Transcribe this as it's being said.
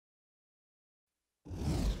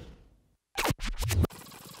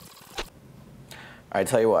I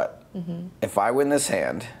tell you what, if I win this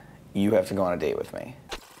hand, you have to go on a date with me.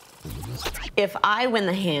 If I win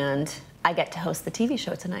the hand, I get to host the TV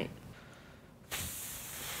show tonight.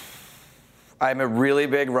 I'm a really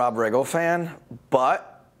big Rob Riggle fan,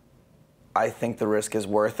 but I think the risk is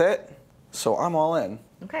worth it, so I'm all in.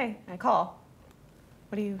 Okay, I call.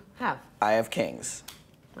 What do you have? I have kings.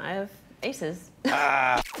 I have aces.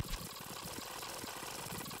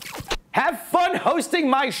 Have fun hosting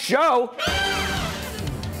my show!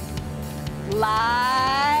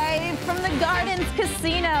 Live from the Gardens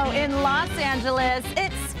Casino in Los Angeles,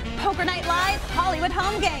 it's Poker Night Live Hollywood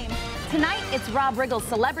Home Game. Tonight, it's Rob Riggle's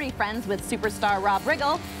celebrity friends with superstar Rob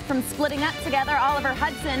Riggle. From Splitting Up Together, Oliver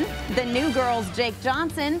Hudson. The New Girls, Jake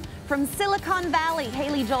Johnson. From Silicon Valley,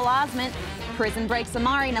 Joel Osmand. Prison Break's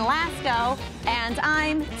Amaury Nolasco. And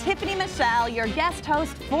I'm Tiffany Michelle, your guest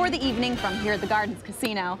host for the evening from here at the Gardens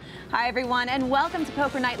Casino. Hi, everyone, and welcome to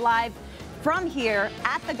Poker Night Live. From here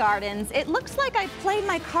at the Gardens, it looks like I played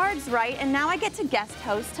my cards right, and now I get to guest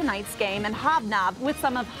host tonight's game and hobnob with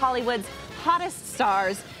some of Hollywood's hottest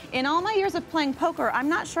stars. In all my years of playing poker, I'm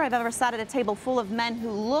not sure I've ever sat at a table full of men who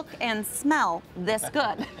look and smell this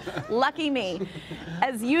good. Lucky me.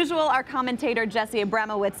 As usual, our commentator, Jesse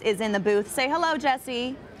Abramowitz, is in the booth. Say hello,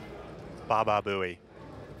 Jesse. Baba Booey.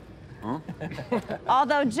 Huh?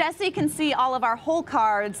 Although Jesse can see all of our whole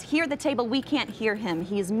cards, here at the table we can't hear him.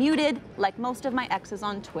 He's muted, like most of my exes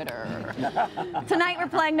on Twitter. Tonight we're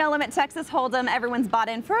playing No Limit Texas Hold'em. Everyone's bought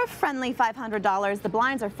in for a friendly $500. The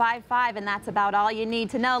blinds are 5-5, and that's about all you need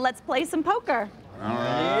to know. Let's play some poker. All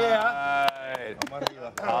right.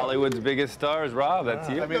 Hollywood's biggest stars, Rob. That's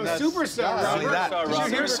you. I mean, superstar.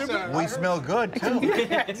 Superstar. We smell good too.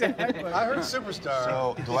 Yeah, exactly. I heard superstar.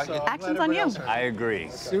 So, do I get actions on you? I agree.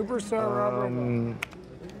 Superstar Robert. You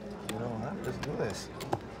know what? Let's do this.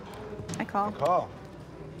 I call. Call.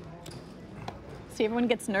 See, everyone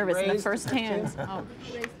gets nervous in the Raise first 15. hand. Oh.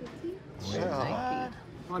 Yeah.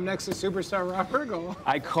 I'm next to superstar Rob Riggle.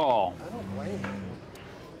 I call.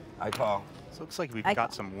 I call. So it looks like we've I got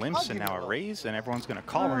call. some limps and now a raise, and everyone's going to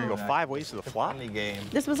call. We're going to go 5 ways to the flop. Family game.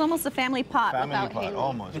 This was almost a family pot Family without pot, Haley.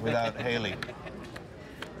 almost, without Haley.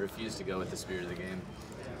 Refuse to go with the spirit of the game.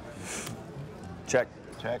 Check.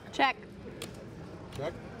 Check. Check.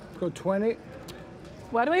 Check. Go 20.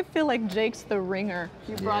 Why do I feel like Jake's the ringer?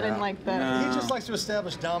 You brought in like the... He just likes to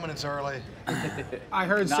establish dominance early. I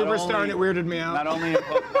heard Not superstar only- and it weirded me out. Not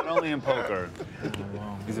only in poker.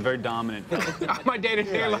 He's a very dominant. My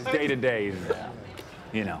day-to-day life. Day to day,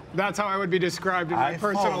 you know. That's how I would be described in my I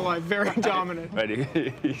personal fold. life. Very dominant. But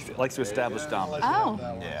he likes to establish dominance. Oh.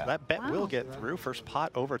 Yeah. That bet will get through. First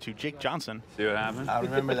pot over to Jake Johnson. See what happened? I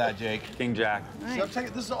remember that, Jake. King Jack. So I'm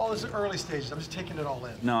taking, this is all this early stages. I'm just taking it all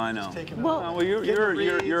in. No, I know. Just taking it Well- all Oh, in. well,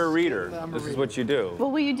 you're a reader. I'm a This is reader. what you do.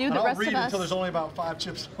 Well, will you do And the I'll rest read of until us? there's only about 5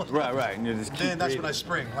 chips left. Right. And you just keep Then that's reading. when I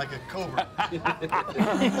spring, like a cobra.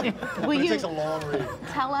 Will It you takes a long read.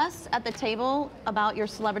 tell us at the table about your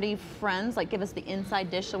celebrity friends? Like, give us the inside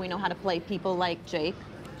dish so we know how to play people like Jake.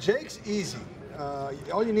 Jake's easy.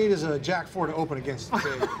 All you need is a Jack 4 to open against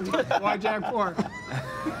Jake. Why Jack 4?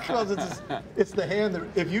 Because it's the hand that,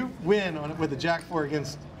 if you win on it with the Jack 4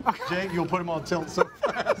 against Jake, you'll put him on tilt so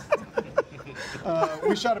fast.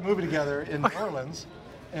 We shot a movie together in New Orleans,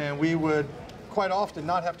 and we would quite often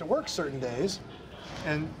not have to work certain days.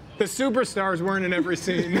 And The superstars weren't in every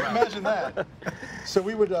scene. imagine that. So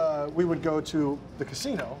we would go to the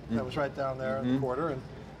casino that was right down there in the quarter, and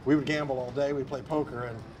we would gamble all day. We'd play poker,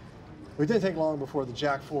 and we didn't take long before the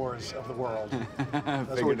Jack 4s of the world. That's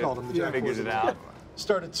what we called them, the Jack 4s. Figured of it the out. world,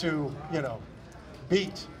 started to,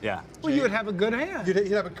 beat. Yeah. Well, you would have a good hand.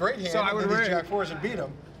 He'd have a great hand, So I and would then these rig. Jack 4s would beat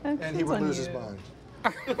him, and he would on lose you. his mind.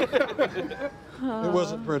 It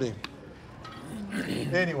wasn't pretty.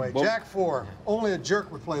 Anyway, Jack 4. Only a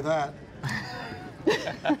jerk would play that.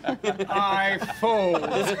 I fold.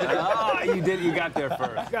 You got there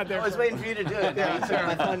first. Got there. I was waiting for you to do it. Yeah, You took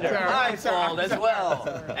my thunder. sorry, I sorry, fold as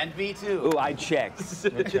well. And me too. Ooh, I checked.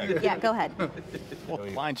 Yeah, go ahead. Well,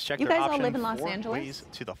 blinds check You their guys all option. live in Los 4 Angeles? ways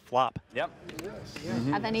to the flop. Yep.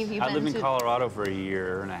 Have any of you I been lived in to... Colorado for a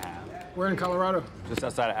year and a half. We're in Colorado. Just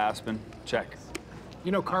outside of Aspen. Check.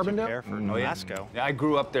 You know Carbondale? There for Nolasco. Yeah, I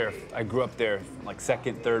grew up there. Like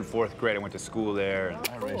 2nd, 3rd, 4th grade. I went to school there.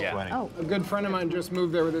 And, yeah. Oh, A good friend of mine just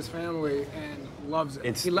moved there with his family and loves it.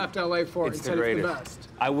 It's- He left LA for it. It's He the said greatest. it's the best.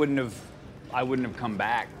 I wouldn't have come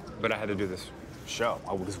back, but I had to do this show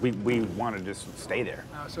because we wanted to just stay there.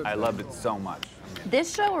 Oh, so I loved it so much.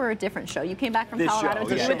 This show or a different show? You came back from Colorado to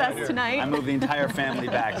be with us tonight. I moved the entire family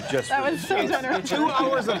back just That for was so generous. 2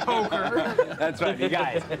 hours of poker. That's right, you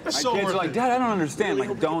guys. My So kids are worth like, it. Dad, I don't understand.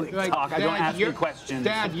 Like, don't Like, talk. I don't Dad, ask you're- me questions.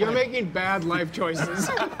 Dad, you're making bad life choices.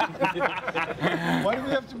 Why do we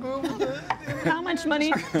have to move? How much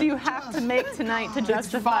money do you have to make tonight to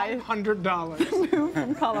justify $500. move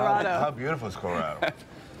from Colorado? How beautiful is Colorado?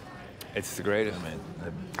 It's the greatest, man.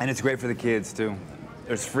 And it's great for the kids, too.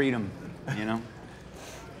 There's freedom, you know?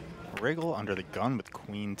 Riggle under the gun with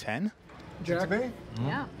Queen 10. Jack, Me?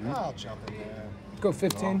 Yeah, I'll jump in there. go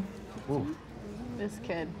 15. this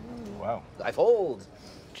kid. Wow. I fold.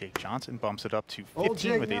 Jake Johnson bumps it up to Old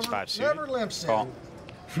 15 Jake with ace never, 5 suited. never limps Call.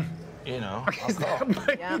 in. You know.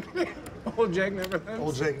 Yeah. Old Jake never lives.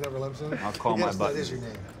 Old Jake never limps in. I'll call Yes, my that button. is your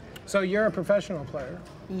name. So you're a professional player.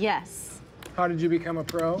 Yes. How did you become a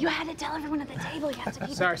pro? You had to tell everyone at the table. You have to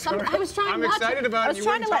keep. Sorry. I was trying. I'm not excited to, about it. I was You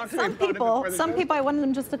trying to wouldn't let talk to me some about it people. before the Some show. people, I wanted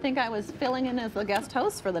them just to think I was filling in as the guest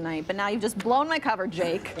host for the night. But now you've just blown my cover,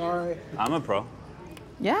 Jake. Sorry. I'm a pro.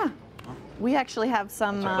 Yeah. We actually have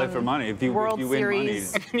some Play for money. If you World win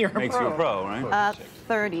Series money, You're it a makes you a pro, right?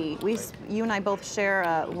 30. You and I both share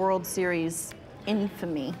a World Series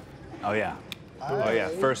infamy. Oh, yeah. Oh, yeah.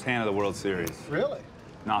 First hand of the World Series. Really?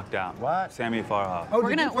 Knocked out. What? Sammy Farha. Oh,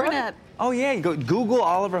 We're gonna. Oh, yeah. You go Google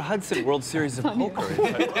Oliver Hudson World Series of Poker.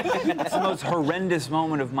 It's the most horrendous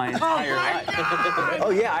moment of my entire life.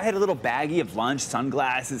 Oh, yeah. I had a little baggie of lunch,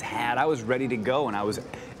 sunglasses, hat. I was ready to go, and I was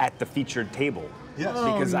at the featured table. Yes.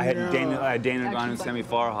 Because I had no. Dana Gunn and Sammy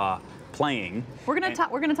Farha playing. We're gonna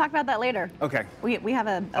talk. We're gonna talk about that later. Okay. We have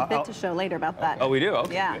a bit to show later about that. Oh, we do?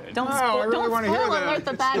 Okay. Yeah. Good. Don't Oh, I spoil. really Don't wanna hear spoil that. alert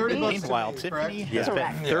that It's that 30 beat. bucks. Meanwhile, Correct. Tiffany has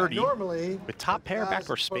Correct. bet 30 Normally, with top pair, guys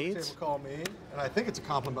backdoor at the poker spades. table call me, and I think it's a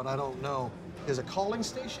compliment. I don't know. Is a calling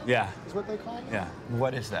station? Yeah. Is what they call me. Yeah.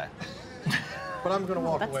 What is that? But I'm going to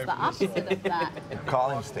walk That's away the from this. opposite of that.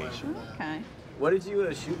 Calling station. Okay. What did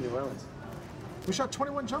you shoot in New Orleans? We shot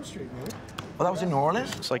 21 Jump Street, man. Well, that was in New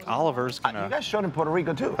Orleans? Looks like Oliver's You gonna guys showed in Puerto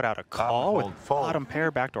Rico, too. put out a call with fold. bottom pair,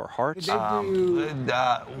 backdoor hearts. Did they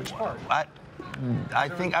do? Which part? I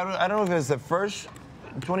think, I don't know if it's the first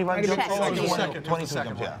 25 jumps. Check. or It was the 20 second. It was 22 the second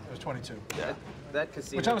jumps, one. yeah. It was 22. That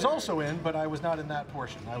casino. Which I was there, also in, but I was not in that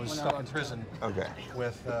portion. I was stuck in prison Okay.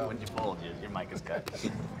 with. When you fold, your mic is cut.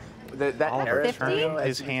 Oliver Fifty? turning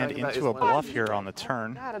his hand into a bluff here on the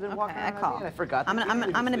turn. Okay, I call. I forgot. I'm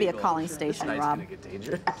gonna be a calling station, Tonight's Rob. gonna get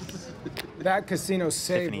dangerous. That casino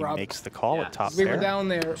saved Tiffany Rob. makes the call Yeah. with top We pair. were down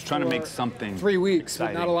there Trying to for make something 3 weeks with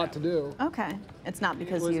not exciting a lot to do. Okay. It's not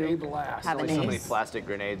because was a you blast. have an Only so many ace. plastic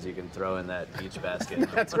grenades you can throw in that beach basket.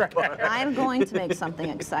 That's right. I'm going to make something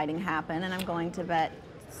exciting happen, and I'm going to bet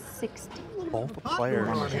 60. Both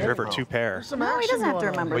players river two pair. Some No, he action doesn't have to going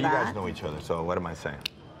on. remember Well, you guys that. know each other, so what am I saying?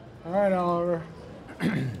 All right, Oliver.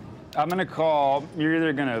 I'm gonna call. You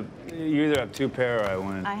either have two pair or I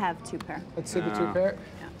win. I have two pair. Let's see the two pair.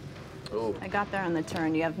 I got there on the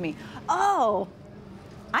turn. You have me. Oh,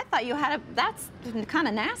 I thought you had a. That's kind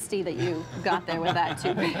of nasty that you got there with that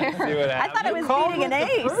two pair. what I thought it happened? was beating an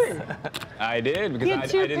ace. I did because He had I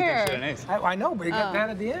two didn't pair. think she had an ace. I know, but he got that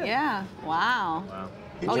at the end. Yeah. Wow.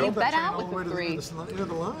 He Oh, you drove that bet train out all the with way the to three. the end of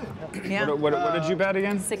the line. Yeah. What did you bet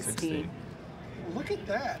again? 60. Look at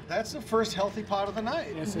that. That's the first healthy pot of the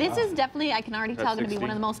night. This is definitely, I can already tell, That's going to be one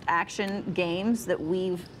 60. of the most action games that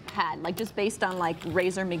we've had. Like just based on like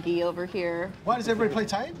Razor McGee over here. Why does everybody play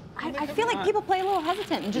tight? I feel like people play a little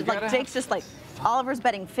hesitant and just like Jake's just like Oliver's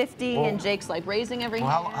betting 50 and Jake's like raising every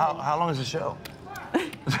Well, hand. how long is the show?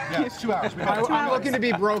 Yeah, it's 2 hours. We got 2 I'm hours. looking to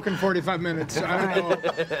be broke in 45 minutes. I don't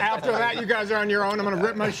know. After that, you guys are on your own. I'm going to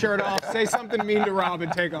rip my shirt off, say something mean to Rob,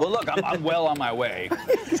 and take off. Well, look, I'm well on my way.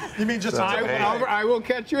 You mean just I will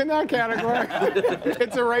catch you in that category.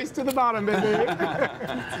 It's a race to the bottom,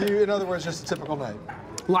 baby. in other words, just a typical night.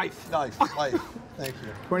 Life. Life. Thank you.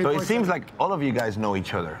 20 So it points. seems like all of you guys know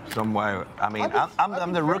each other somewhere. I mean,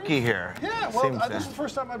 I'm the rookie here. Yeah, well, Seems this is the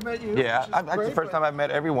first time I've met you. yeah, which is that's the great, first but time I've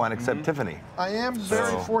met everyone except Tiffany. I am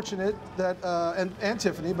very So- fortunate that, and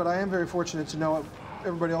Tiffany, but I am very fortunate to know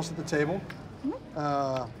everybody else at the table.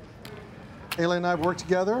 Haley and I have worked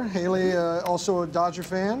together. Haley, also a Dodger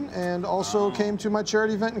fan, and also came to my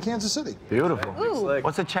charity event in Kansas City. Beautiful. Ooh.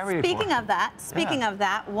 What's a charity Speaking for? of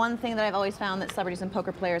that, one thing that I've always found that celebrities and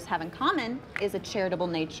poker players have in common is a charitable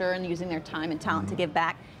nature and using their time and talent to give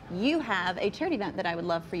back. You have a charity event that I would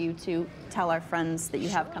love for you to tell our friends that you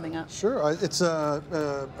have coming up. Sure, it's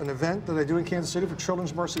an event that I do in Kansas City for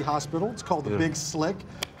Children's Mercy Hospital. It's called the Big Slick,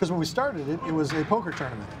 because when we started it, it was a poker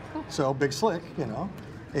tournament. So Big Slick, you know,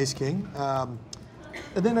 Ace King. And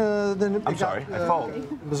then it I'm sorry, I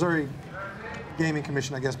fold. Missouri Gaming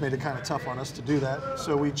Commission, I guess, made it kind of tough on us to do that.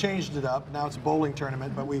 So we changed it up. Now it's a bowling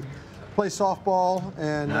tournament, but we play softball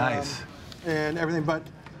and and everything. But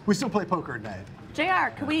we still play poker at night. JR,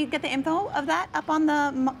 can we get the info of that up on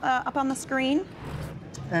the screen?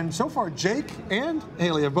 And so far, Jake and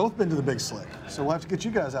Haley have both been to the Big Slick. So we'll have to get you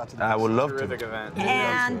guys out to that. I would love Terrific to. event.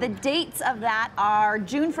 And the dates of that are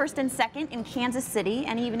June 1st and 2nd in Kansas City.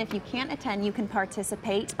 And even if you can't attend, you can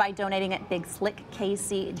participate by donating at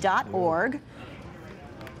bigslickkc.org.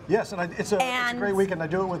 Yes, and it's a great weekend. I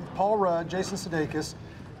do it with Paul Rudd, Jason Sudeikis,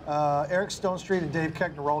 Eric Stonestreet, and Dave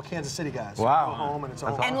Keckner. We're all Kansas City guys. Wow. Go home and it's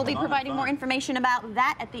all. And we'll be providing more information about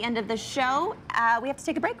that at the end of the show. We have to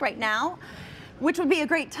take a break right now, which would be a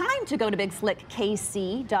great time to go to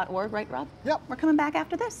bigslickkc.org, right, Rob? Yep. We're coming back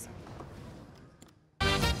after this.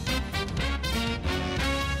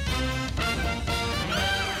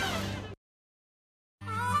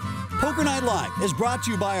 Poker Night Live is brought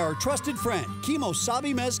to you by our trusted friend,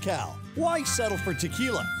 Kimosabi Mezcal. Why settle for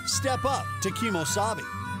tequila? Step up to Kimosabi.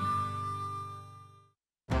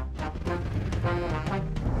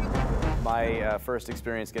 My first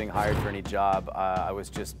experience getting hired for any job, I was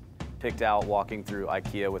just picked out walking through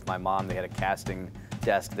IKEA with my mom. They had a casting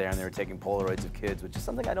desk there and they were taking Polaroids of kids, which is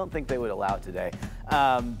something I don't think they would allow today.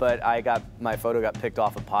 But my photo got picked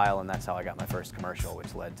off a pile, and that's how I got my first commercial,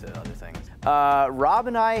 which led to other things. Rob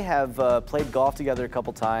and I have played golf together a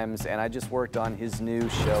couple times, and I just worked on his new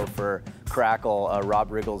show for Crackle, Rob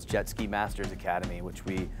Riggle's Jet Ski Masters Academy, which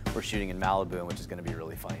we were shooting in Malibu, which is going to be a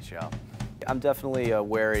really funny show. I'm definitely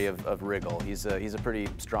wary of Riggle. He's a pretty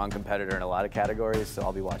strong competitor in a lot of categories, so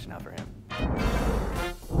I'll be watching out for him.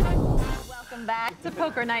 Welcome back to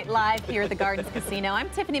Poker Night Live here at the Gardens Casino. I'm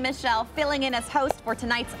Tiffany Michelle, filling in as host for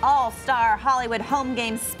tonight's all-star Hollywood home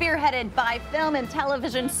game, spearheaded by film and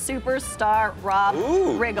television superstar Rob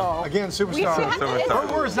Riggle. Again, superstar. Her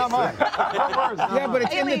words, not mine. Her words, not Yeah, but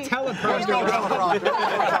it's Haley, in the teleprompter.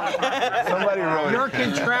 Somebody wrote it. Your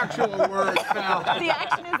contractual words, pal. The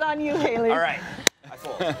action is on you, Haley. All right, I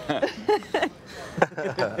fold.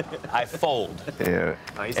 I fold. Yeah.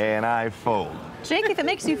 And I fold. Jake, if it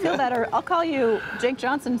makes you feel better, I'll call you Jake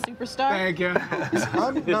Johnson Superstar. Thank you.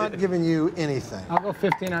 I'm not giving you anything. I'll go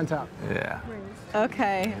 15 on top. Yeah.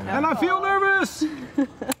 Okay. And I feel nervous.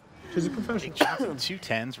 She's a professional. Johnson, 2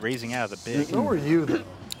 10s, raising out of the big. So are you, though.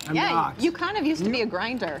 I'm Yeah, not. you kind of used to be a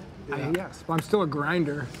grinder. Yes, but I'm still a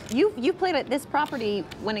grinder. You played at this property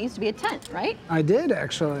when it used to be a tent, right? I did,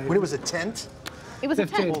 actually. When it was a tent? It was a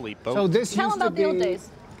 15. tent. Holy boat. So this Tell used them about to the old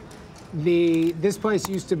be days. this place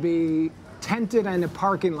used to be tented in a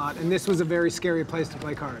parking lot, and this was a very scary place to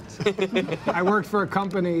play cards. I worked for a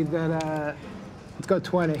company that let's go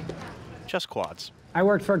 20. Just quads. I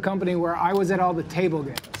worked for a company where I was at all the table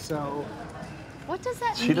games, so What does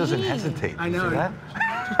that mean? She doesn't hesitate. I know. See that?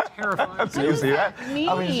 terrifying. Do you see that? I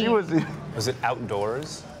mean, she was. Was it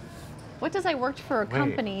outdoors? What does I worked for a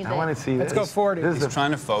company I that... want to see Let's this. go 40. This is He's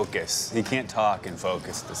trying to focus. He can't talk and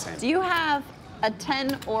focus at the same time. Do you have a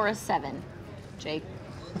 10 or a 7, Jake?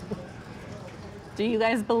 Do you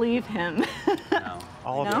guys believe him? No.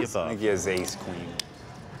 All No? of the I above. think he has ace queen.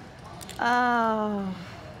 Oh.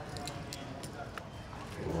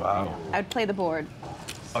 Wow. I would play the board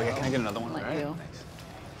Oh yeah, can I get another one? like All right. you.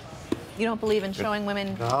 You don't believe in showing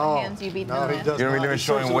women the hands you beat No, them he with? does You don't not. really He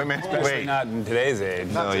showing shows women? the- Especially not in today's age.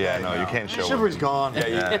 No, yeah, no, you can't show Chivalry's it. gone.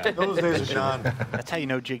 Yeah. Those days are gone. That's how you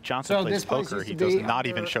know Jake Johnson So plays this place poker. used He to does be not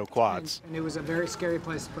even under- show quads. And it was a very scary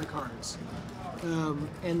place to play cards.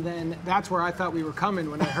 And then that's where I thought we were coming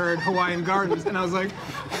when I heard Hawaiian Gardens. And I was like,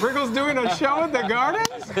 Riggle's doing a show at the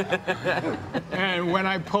Gardens? And when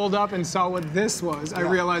I pulled up and saw what this was, I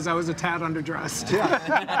realized I was a tad underdressed.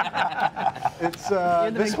 It's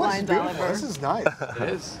the this big place blind is beautiful. Oliver. This is nice. It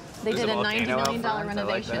is. They There's did a a $90 volcano out million front, I like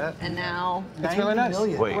renovation, that. and now It's really nice.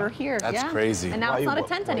 Wait. we're here. that's yeah. crazy. And now it's not a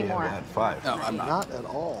tent anymore. At 5. No, I'm not. Not at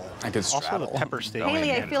all. I could Also, the straddle. pepper steak.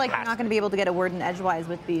 Haley, I feel like you're not going to be able to get a word in edgewise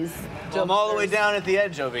with these. I'm all the way down at the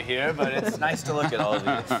edge over here, but it's nice to look at all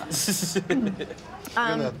of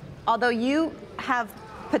you. Although you have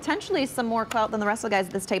potentially some more clout than the rest of the guys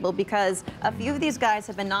at this table, because a few of these guys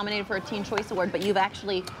have been nominated for a Teen Choice Award, but you've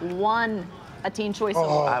actually won a Teen Choice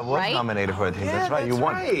Award, I was right? nominated for a team. That's right. You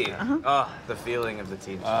won. Right. Oh, the feeling of the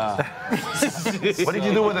team. What did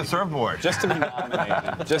you do with the surfboard? Just to be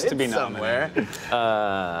nominated. Just to be nominated.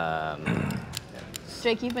 Somewhere.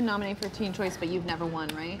 Jake, you've been nominated for a Teen Choice, but you've never won,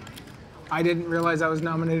 right? I didn't realize I was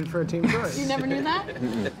nominated for a Team Choice. You never knew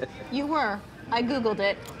that? You were. I Googled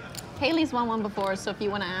it. Haley's won one before, so if you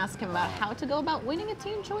want to ask him about how to go about winning a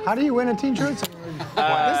Teen Choice. How do you win a Teen Choice Award? This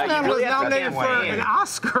man was nominated for an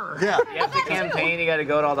Oscar. Yeah. You have to campaign. You got to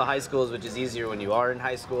go to all the high schools, which is easier when you are in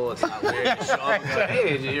high school. It's not weird to show up and go, hey,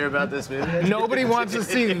 did you hear about this movie? Nobody wants to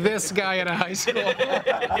see this guy at a high school.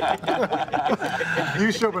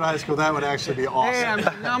 You show up in high school, that would actually be awesome. Hey,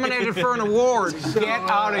 I'm nominated for an award. Get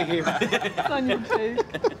out of here. It's on your face.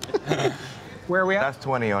 Where are we at? That's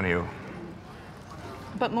 20 on you.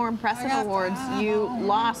 But more impressive awards, you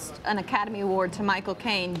lost an Academy Award to Michael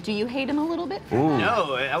Caine. Do you hate him a little bit?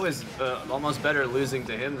 No, I was almost better losing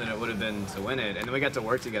to him than it would have been to win it. And then we got to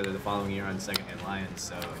work together the following year on Secondhand Lions.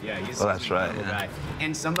 So yeah, he's Oh, that's an incredible right, yeah. guy.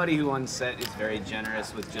 And somebody who on set is very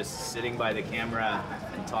generous with just sitting by the camera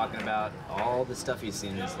and talking about all the stuff he's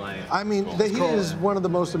seen in his life. I mean, he is one of the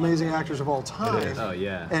most amazing actors of all time. Oh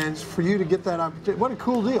yeah. And for you to get that opportunity, what a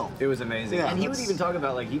cool deal. It was amazing. Yeah, and he would even talk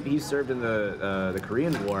about, like, he served in the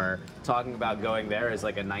Korean War, talking about going there as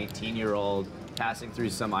like a 19-year-old, passing through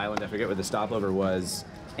some island, I forget where the stopover was,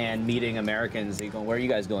 and meeting Americans. And going, where are you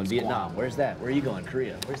guys going? Vietnam. Where's that? Where are you going?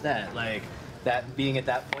 Korea. Where's that? Like, that being at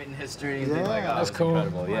that point in history and being like, oh, that's it's cool.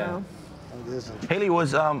 incredible. Yeah. Wow. Haley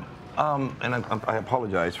was, and I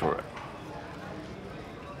apologize for it.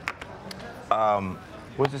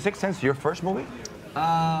 Was The Sixth Sense your first movie?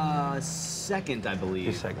 Second, I believe.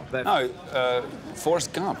 Your second. But No,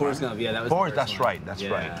 Forrest Gump. Forrest Gump, yeah, that was Forrest, the that's first one. right, that's Yeah.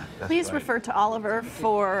 right. That's Please right. refer to Oliver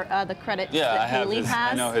for the credits Yeah, I that have Haley his.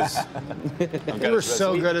 has. I know his. You were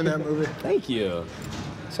so good in that movie. Thank you.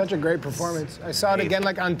 Such a great performance. I saw it again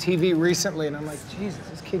like on TV recently, and I'm like, Jesus,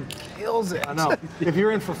 this kid kills it. I know. If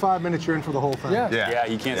you're in for 5 minutes, you're in for the whole thing. Yeah. Yeah,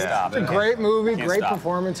 you can't stop. It's a great movie, Can't great stop.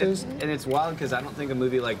 performances. And it's wild because I don't think a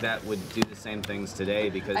movie like that would do the same things today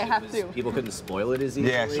because people couldn't spoil it as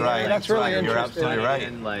easily. Yeah, that's right. That's really You're interesting. absolutely right.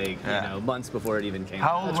 And like, Yeah. you know, months before it even came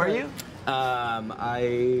How out. old were you?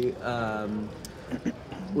 I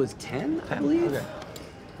was 10, I believe. Okay.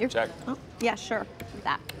 You're, Check. Oh, yeah, sure.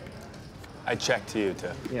 That. I checked to you, too.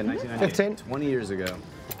 Yeah, 1998. 15? 20 years ago.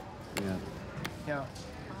 Yeah. Yeah.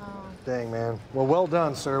 Dang, man. Well, well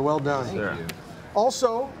done, sir. Well done. Sir.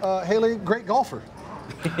 Also, Haley, great golfer.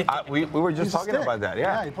 We were just He's a talking stick. about that.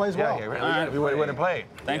 Yeah, Yeah, he plays well. Yeah, we went to play.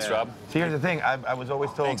 Thanks, Yeah. Rob. See, here's the thing. I was always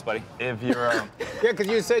told. Thanks, buddy. If you're, Yeah, because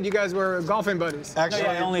you said you guys were golfing buddies. Actually,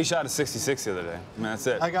 I only shot a 66 the other day. I mean, that's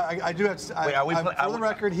it. I do have to. Wait, are we for are the we-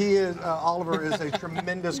 record, he is Oliver is a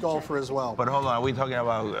tremendous golfer as well. but hold on, are we talking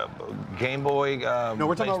about Game Boy? No,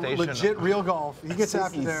 we're talking about PlayStation? legit real golf. He gets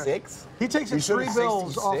after there. 66? He takes it You shot a 3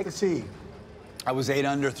 bills off the 66? tee. I was 8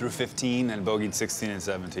 under through 15 and bogeyed 16 and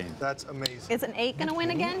 17. That's amazing. Is an 8 going to win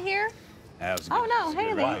again here? That was Oh, good. no,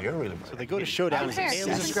 Haley. Wow, you're really. So they go to showdown. Unfair.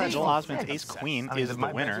 Joel Osmand's ace queen I mean, is the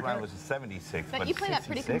my winner. best round was a 76. But you play that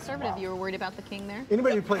pretty 66? conservative. Wow. You were worried about the king there.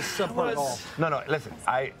 Anybody who plays subpar golf. No, listen.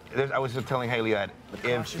 I was just telling Haley that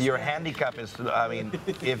if your handicap is,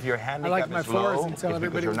 if your handicap my is fours low, and it's tell because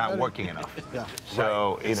everybody you're was not better. working enough. Yeah.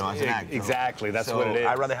 So as an actor. Exactly, that's so what it is.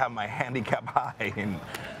 I'd rather have my handicap high and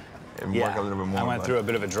work a little bit more. I went but- through a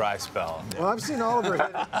bit of a dry spell. Well, I've seen Oliver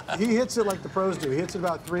hit it. He hits it like the pros do. He hits it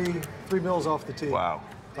about three bills off the tee. Wow.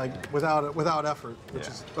 Like without effort, which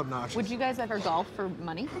is obnoxious. Would you guys ever golf for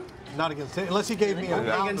money? Not against unless he gave me a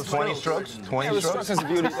mountain of 20 strokes. strokes? 20 Yeah, strokes? that's the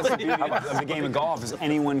beauty of the game of golf is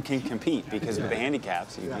anyone can compete because with the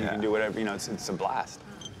handicaps, you can do whatever, it's a blast.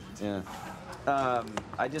 Yeah.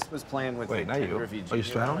 I just was playing with Wait, the not Ken you. Griffey Oh, you Jr.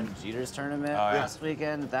 straddling? on Jeter's tournament Oh, yeah. last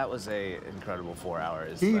weekend. That was a incredible 4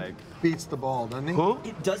 hours. He Like, beats the ball, doesn't he? Who?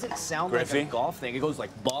 it doesn't sound Griffey? like a golf thing. It goes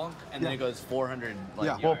like bonk, and then Yeah. it goes 400 Yeah.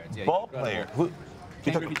 yards. Well, Yeah, ball incredible. player. Who?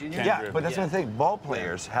 Ken you Griffey talk- Jr.? Yeah, but that's Yeah. the thing. Ball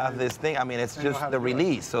players have this thing. I mean, it's They know just how to the do it.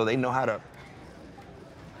 release, so they know how to.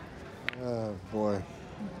 Oh boy.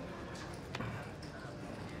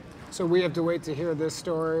 So we have to wait to hear this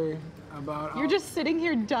story about. You're just sitting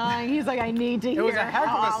here dying. He's like, I need to hear was a heck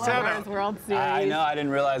of a Oliver's setup. World Series. I know, I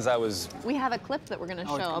didn't realize I was. We have a clip that we're going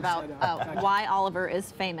to Oh, show it's about setup. why Oliver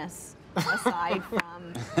is famous, aside from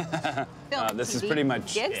film. This is TV pretty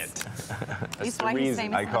much gigs. it. He's the why he's reason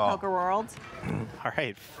famous I in the call. poker world. All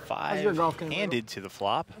right, your golf game, 5 handed to the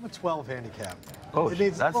flop. I'm a 12 handicap. Oh, it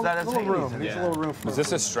needs that's a little, Haley's, little room. It needs yeah. a little room for Was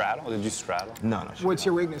this a straddle? Did you straddle? No. What's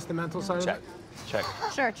your weakness? The mental side Check. of it? Check.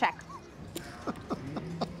 Sure, check.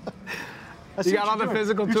 I see You got what all the you're doing.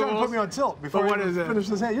 physical You're trying to tools? put me on tilt before But what I is it? finish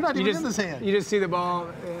this hand. You're not You even just in this hand. You just see the ball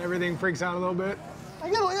and everything freaks out a little bit. I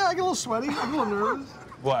get a little sweaty. I get a little nervous.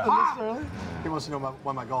 What? Not necessarily. He wants to know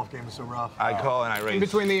why my golf game is so rough. I call and I In raise.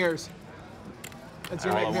 between the ears. That's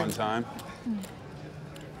your All at nickname. one time.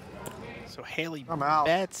 So Haley I'm out.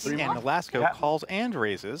 bets, and Nolasco calls and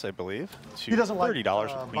raises, I believe, to He doesn't like $30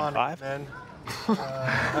 with queen bonding 5. men.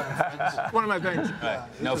 One of my things.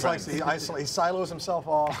 No Just likes friends. he silos himself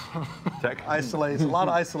off. Check. Isolates. A lot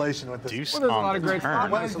of isolation with this. Deuce Well, there's a on lot the of great turn.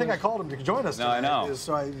 fun. Well, I think I called him to join us No, I tonight, know. is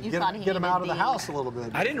so I thought he get him out of the needed house a little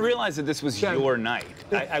bit. I didn't realize that this was your night.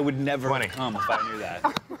 I would never have come if I knew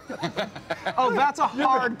that. Oh, that's a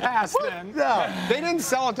hard pass then. No. They didn't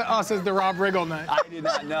sell it to us as the Rob Riggle night. I did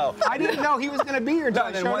not know. I didn't know he was going to be here until No,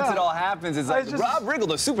 I then showed once up. it all happens, it's like, It's just- Rob Riggle,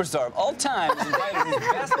 the superstar of all time, is invited his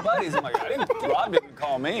best buddies. I'm like, Rob didn't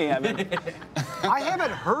call me. I mean, I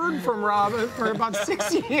haven't heard from Rob for about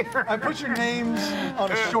 6 years. I put your names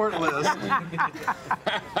on a short list.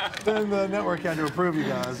 Then the network had to approve you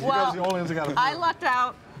guys. You guys are the only ones that got approved. I lucked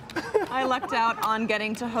out. I lucked out on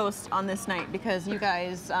getting to host on this night because you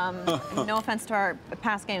guys, no offense to our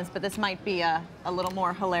past games, but this might be a little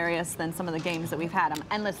more hilarious than some of the games that we've had. I'm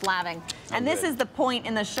endless laughing. And this is the point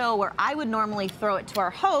in the show where I would normally throw it to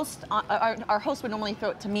our host. Our host would normally throw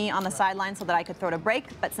it to me on the sideline so that I could throw to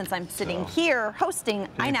break. But since I'm sitting here hosting,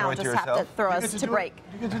 I you now throw it to just have to yourself? throw You us get to do it- break.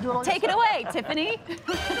 You get to do it all Take it yourself. away, Tiffany.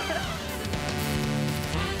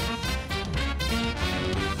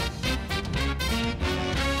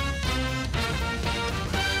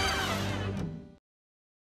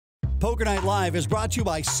 Poker Night Live is brought to you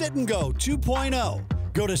by Sit and Go 2.0.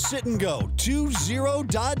 Go to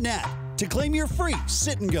sitandgo20.net to claim your free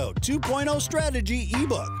Sit and Go 2.0 strategy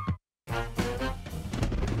ebook.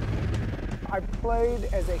 I played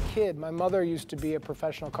as a kid. My mother used to be a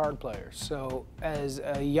professional card player. So as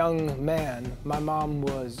a young man, my mom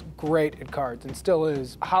was great at cards and still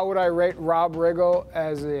is. How would I rate Rob Riggle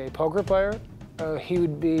as a poker player? He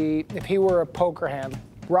would be, if he were a poker hand,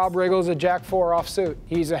 Rob Riggle's a Jack 4 offsuit.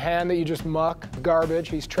 He's a hand that you just muck, garbage,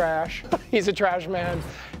 he's trash. He's a trash man,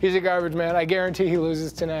 he's a garbage man. I guarantee he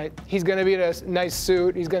loses tonight. He's gonna be in a nice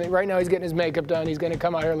suit. Right now he's getting his makeup done. He's gonna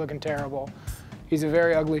come out here looking terrible. He's a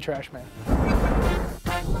very ugly trash man.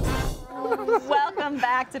 Welcome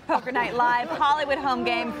back to Poker Night Live, Hollywood home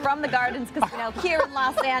game from the Gardens Casino here in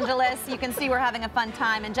Los Angeles. You can see we're having a fun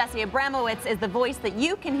time, and Jesse Abramowitz is the voice that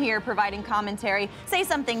you can hear providing commentary. Say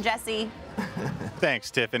something, Jesse. Thanks,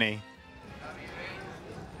 Tiffany.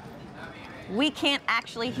 We can't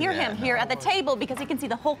actually hear him here at the table because he can see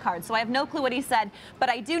the whole card, so I have no clue what he said, but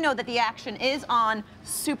I do know that the action is on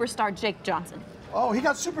superstar Jake Johnson. Oh, he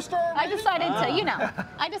got superstar? I decided to,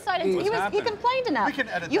 I decided to. He complained enough. We can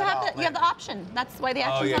edit you that have out you have the option. That's why the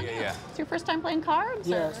action's on. yeah. It's your first time playing cards?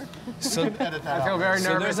 Yes. So, Edit that I feel out. very So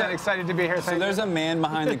nervous there's and a- excited to be here. so Thank there's you. a man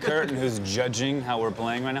behind the curtain who's judging how we're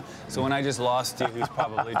playing right now. So when I just lost to you, who's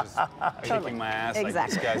probably just kicking my ass like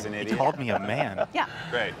Exactly. this guy's an He idiot. called me a man. Yeah.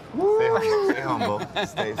 Great. Stay humble.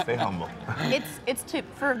 Stay humble. It's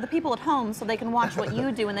for the people at home so they can watch what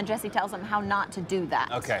you do, and then Jesse tells them how not to do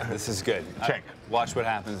that. Okay, this is good. Check. Watch what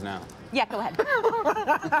happens now. Yeah, go ahead.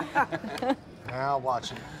 Now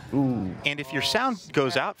watch it. And if your sound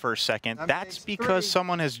goes out for a second, that's because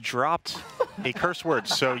someone has dropped a curse word.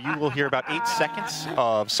 So you will hear about 8 seconds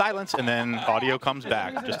of silence, and then audio comes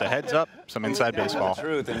back. Just a heads up, some inside baseball. The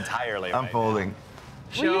truth entirely. I'm right? folding.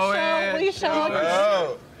 Will you show it?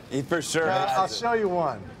 Oh. He for sure I'll has it. show you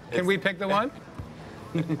one. Can we pick the one?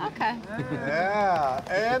 Okay. Yeah.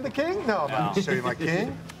 And the king? No, I'll show you my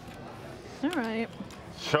king. All right.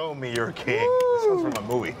 Show me your king. This one's from a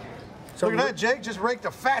movie. Look at that, Jake just raked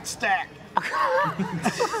a fat stack.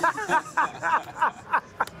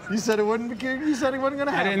 You said it wouldn't be king? You said it wasn't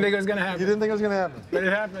gonna I happen. didn't think it was going to You happen. didn't think it was gonna happen. But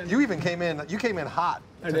it happened. You even came in hot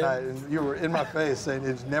I did. tonight, and you were in my face saying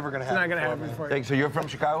it's never gonna It's happen. not going to for happen me. for you. Hey, so you're from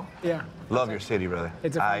Chicago? Yeah. Love your city, brother.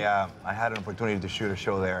 It's a fun- I had an opportunity to shoot a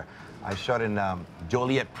show there. I shot in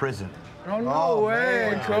Joliet Prison. Oh, no Oh, way.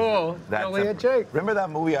 man. Cool. That's Joliet Jake. Remember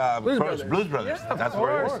that movie, Blues Brothers? Yeah, of That's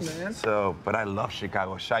where it course, was. man. So, but I love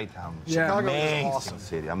Chicago, Chi-Town. Yeah. Chicago is Amazing awesome.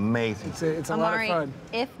 city, amazing. It's a lot of Amaury, fun.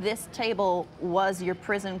 if this table was your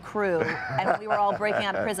prison crew and we were all breaking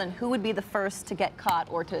out of prison, who would be the first to get caught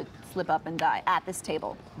or to slip up and die at this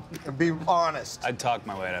table? And be honest. I'd talk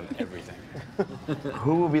my way out of everything.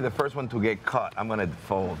 Who will be the first one to get caught? I'm gonna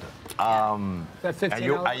fold. That 15 Are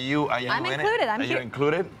you I'm in included. it? I'm Are you here.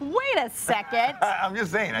 included? Wait a second. I'm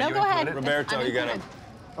just saying. Are No, you go ahead. included? Roberto, I'm you got included.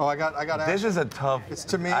 Oh, I got This is a tough. It's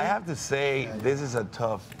to me. I have to say, this is a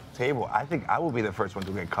tough table. I think I will be the first one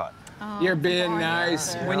to get caught. You're being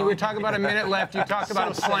nice. When you were talking about a minute left, you talked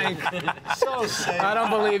about a plank. so safe. I don't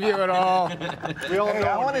believe you at all. We all Hey, know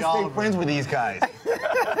I want to it'll be stay Oliver. friends with these guys.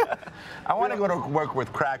 I want to go to work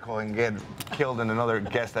with Crackle and get killed in another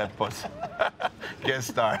guest that puts. Guest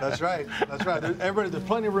star. That's right. That's right. There's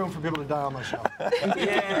plenty of room for people to die on my show.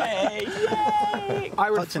 Yay! I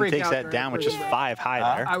would Hudson freak takes out that during down a with just prison 5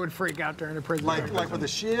 high there. I would freak out during a prison. Like with a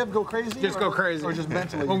shiv, go crazy? Just go crazy. Or just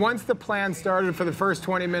mentally? Well, once the plan started, for the first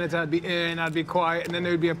 20 minutes, I'd be in, I'd be quiet, and then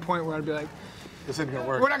there'd be a point where I'd be like, this isn't going to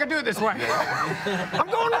work. we're not going to do it this way. I'm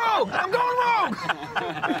going rogue. I'm going rogue.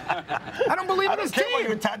 I don't believe in this team. What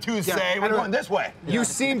your tattoos say. We're going this way. You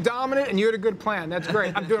seem dominant, and you had a good plan. That's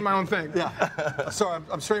great. I'm doing my own thing. Yeah. So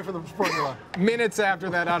I'm straight for the formula. Minutes after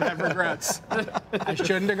that, I'd have regrets. I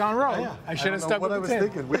shouldn't have gone rogue. I should have stuck with what I the was team.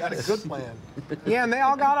 thinking. We had a good plan. Yeah, and they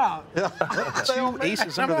all got out. Yeah. 2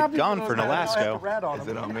 aces under the gun for Nolasco. Rat on Is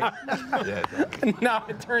them. it on me? Yeah. Now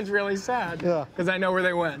it turns really sad because I know where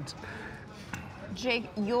they went. Jake,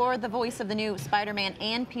 you're the voice of the new Spider-Man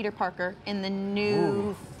and Peter Parker in the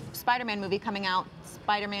new Spider-Man movie coming out,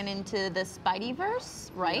 Spider-Man Into the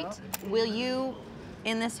Spideyverse, right? Yeah. Will you,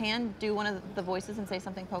 in this hand, do one of the voices and say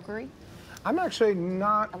something pokery? I'm actually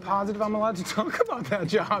not positive I'm allowed to talk about that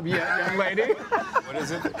job yet, young lady. What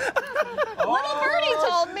is it? Little Birdie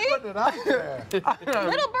told me. Put it out there.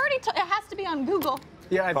 Little Birdie, it has to be on Google.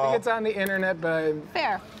 Yeah, I think it's on the internet, but...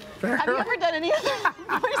 Fair. Have you ever done any other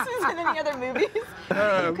voices in any other movies?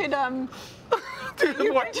 You could, do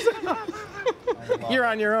the voice. You're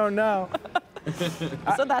on your own now.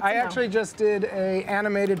 So that's I actually just did an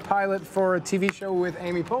animated pilot for a TV show with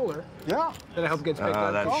Amy Poehler. Yeah. That I hope gets picked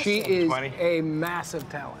up. that's She awesome. is 20. a massive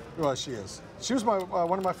talent. Well, she is. She was one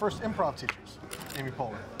of my first improv teachers, Amy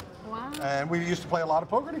Poehler. Wow. And we used to play a lot of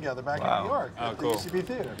poker together back in New York Oh, at cool. the UCB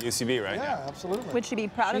Theater. UCB, right? Yeah, absolutely. Would she be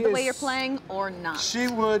proud of She the way is- you're playing or not? She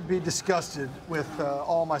would be disgusted with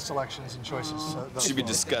all my selections and choices. thus She'd be far.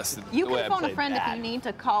 disgusted. You the way can I phone a played friend that. if you need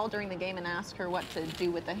to call during the game and ask her what to do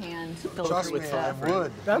with the hand. Trust me, I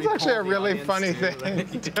would. That's actually a really audience funny to,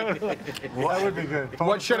 thing. Totally. That would be good. Phone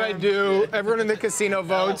What a should I friend. do? Everyone in the casino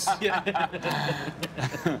votes.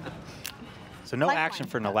 So no Like action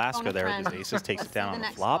for mine. Nolasco Phone a there friend. with his aces, takes Let's it down see on the the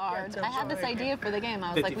next flop. card. I had this idea for the game.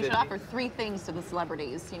 I was like, we should offer 3 things to the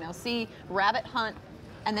celebrities. You know, see rabbit hunt,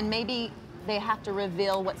 and then maybe they have to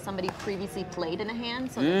reveal what somebody previously played in a hand,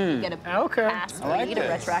 so that you get a past read, a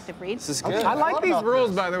retroactive read. This is good. I like these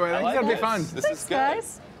rules, by the way. I think that'd be fun. This is good.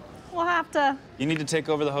 Guys, we'll have to. You need to take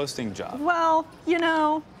over the hosting job. Well, you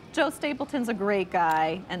know, Joe Stapleton's a great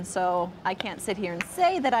guy, and so I can't sit here and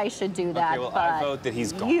say that I should do that. well, but I vote that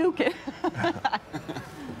he's gone. You can.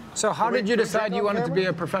 So how did you decide you wanted to be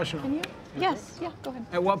a professional? Yes, yeah, go ahead.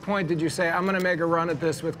 At what point did you say, I'm going to make a run at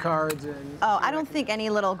this with cards? And Oh, I don't think any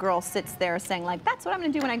little girl sits there saying, like, that's what I'm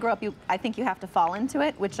going to do when I grow up. I think you have to fall into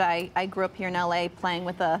it, which I grew up here in LA playing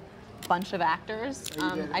with a bunch of actors.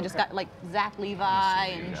 I just got, like, Zach Levi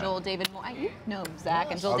and Joel David Moore. You know Zach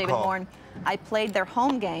and Joel David Moore. And I played their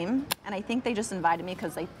home game, and I think they just invited me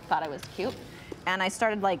because they thought I was cute. And I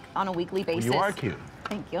started, like, on a weekly basis. You are cute.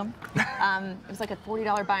 Thank you. It was like a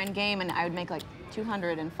 $40 buy-in game, and I would make like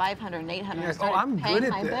 $200 and $500 and $800. I started I'm paying good at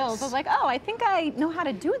my this. bills. I was like, oh, I think I know how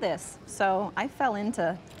to do this. So I fell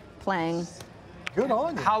into playing. Good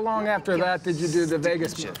on you. how long after that did you do the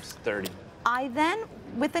Vegas moves? 30. I then,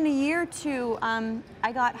 within a year or two,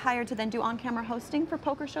 I got hired to then do on-camera hosting for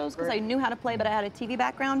poker shows because I knew how to play, but I had a TV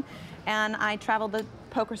background. And I traveled the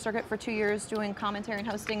poker circuit for 2 years doing commentary and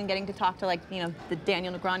hosting and getting to talk to, like, you know, the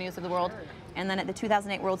Daniel Negreanu's of the world. And then at the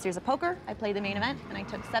 2008 World Series of Poker, I played the main event, and I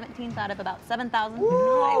took 17th out of about 7,000. I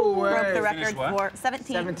broke the record for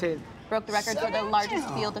 17. Broke the record for the largest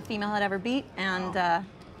field a female had ever beat, and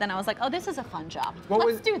then I was like, oh, this is a fun job.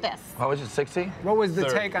 Let's do this. What was it, 60? What was the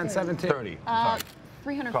take on 17? 30. Sorry.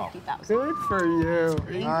 350,000. Good for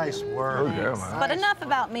you. Nice work. But enough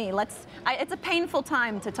about me. It's a painful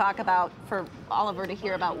time to talk about for Oliver to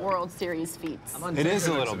hear about World Series feats. It is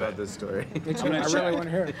a little bit. this story. I really want to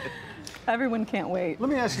hear it. Everyone can't wait. Let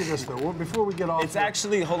me ask you this, though, before we get off. It's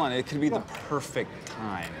actually, hold on, it could be the perfect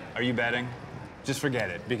time. Are you betting? Just forget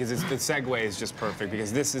it, because the segue is just perfect,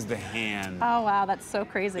 because this is the hand. Oh, wow, that's so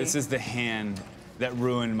crazy. This is the hand that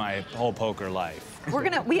ruined my whole poker life.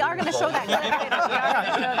 We are gonna show that clip later. We are gonna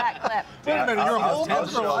show that clip. Wait a minute, you're a whole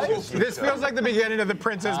poker life? This feels like the beginning of The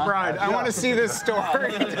Princess Bride. I want to see this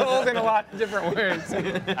story told in a lot of different ways.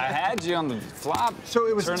 I had you on the flop. So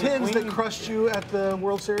it was Turn the tins that queen. crushed you at the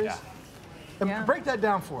World Series? Yeah. And Yeah. break that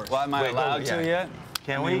down for us. Well, am I allowed to yet?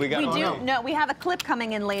 Can We we? got We do. No, we have a clip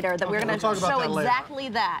coming in later that we're Okay, gonna we'll talk about show that later. exactly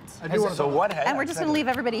that. I do want to So what And we're just gonna leave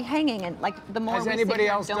everybody hanging, and like the more Has we anybody sit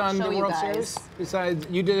here else and done don't the show you World guys. Series? Besides,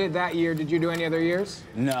 you did it that year. Did you do any other years?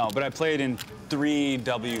 No, but I played in 3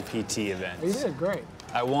 WPT events. You did great.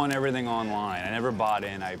 I won everything online. I never bought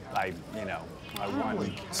in. I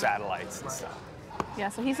won satellites and stuff. Yeah,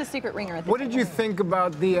 so he's a secret ringer at the What did you think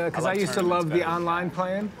about the, because I used to love the online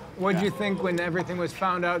playing. What did you think when everything was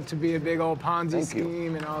found out to be a big old Ponzi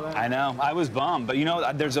scheme and all that? I know, I was bummed, but you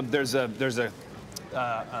know, there's a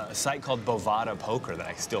site called Bovada Poker that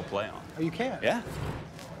I still play on. Oh, you can? Yeah.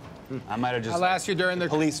 I might have just. I'll ask you during the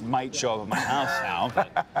police might show up at my house now.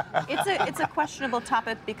 But. It's a questionable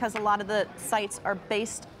topic because a lot of the sites are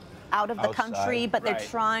based out of the country, but they're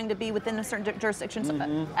trying to be within a certain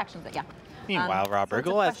jurisdiction. Actions, yeah. Meanwhile, Rob so it's a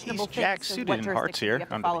Riggle has questionable Ace thing Jack as to suited what in hearts jurisdiction you here have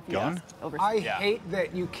to under follow the if you gun. ask overseas. I hate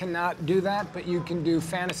that you cannot do that, but you can do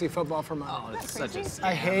fantasy football for money. Oh, it's such a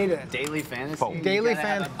I hate it. daily fantasy. Daily You gotta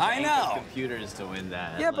have fantasy. a bank of computers to win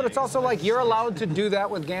that. Yeah, but it's also like you're allowed to do that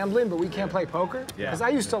with gambling, but we can't play poker. Because I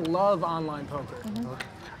used to love online poker.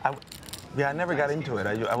 I never got into it.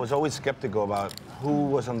 I was always skeptical about who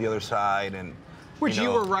was on the other side and. Which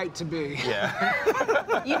you were right to be.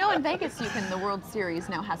 Yeah. You know, in Vegas, the World Series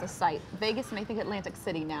now has a site. Vegas and I think Atlantic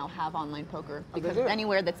City now have online poker because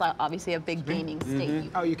anywhere that's obviously a big gaming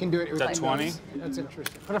state. Oh, you can do it. Is that 20? That's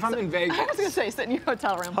interesting. But if I'm in Vegas, I was gonna say sit in your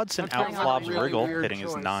hotel room. Hudson outflops Riggle, hitting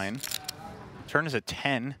his 9. Turn is a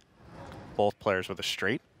 10. Both players with a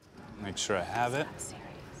straight. Make sure I have it.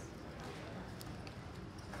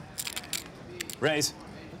 Raise.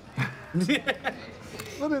 That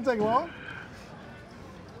didn't take long.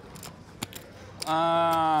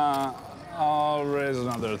 I'll raise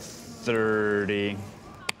another 30.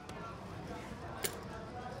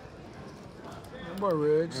 boy,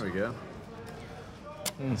 Riggs. There we go.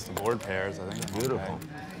 It's the board pairs, I think. Beautiful.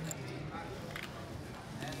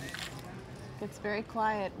 It's very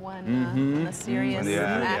quiet when the serious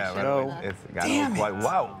action. Right. It's got quite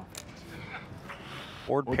wow.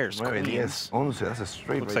 Board pairs queens. Yes, honestly, that's a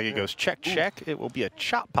straight. Looks like it goes check, check. It will be a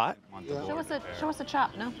chop pot. Show us a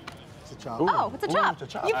chop, no? It's a chop. Oh, it's a chop.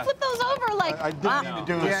 You flip those over like. I didn't mean to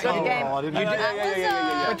do it.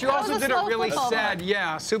 But you also did a really sad,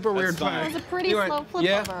 super weird play. It was a pretty slow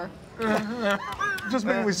flip over. Just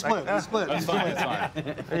mean we split. We split. That's fine, that's fine.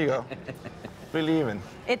 There you go. Really even.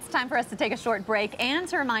 It's time for us to take a short break and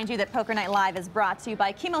to remind you that Poker Night Live is brought to you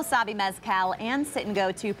by Kimosabi Mezcal and Sit and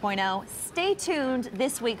Go 2.0. Stay tuned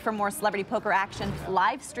this week for more celebrity poker action,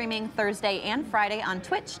 live streaming Thursday and Friday on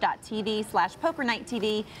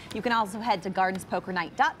twitch.tv/PokerNightTV. You can also head to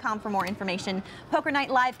gardenspokernight.com for more information. Poker Night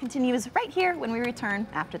Live continues right here when we return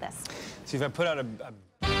after this. See, if I put out a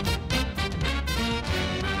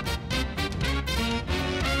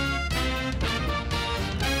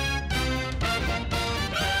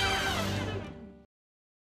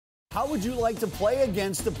How would you like to play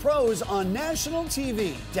against the pros on national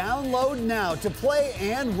TV? Download now to play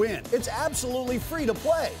and win. It's absolutely free to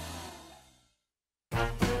play.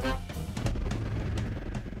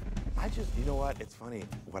 You know what? It's funny.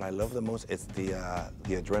 What I love the most is the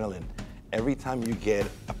adrenaline. Every time you get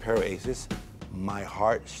a pair of aces, my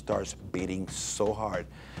heart starts beating so hard.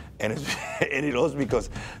 And it was because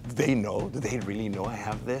they know, do they really know I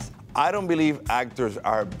have this? I don't believe actors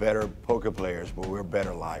are better poker players, but we're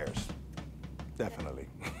better liars. Definitely.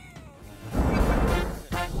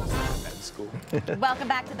 Welcome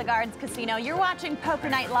back to the Gardens Casino. You're watching Poker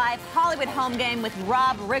Night Live, Hollywood home game with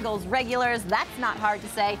Rob Riggle's regulars. That's not hard to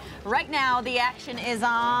say. Right now, the action is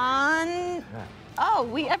on.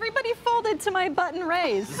 Oh, everybody folded to my button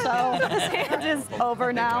raise, so this hand is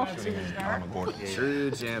over now.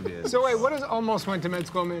 True champion. So wait, what does almost went to med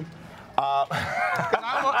school mean? I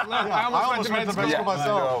almost went to med school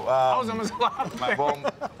myself. I was almost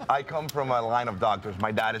allowed. I come from a line of doctors.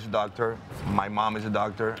 My dad is a doctor. My mom is a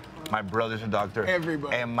doctor. My brother's a doctor.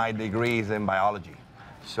 Everybody. And my degree is in biology.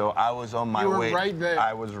 So I was on my way. You were right there.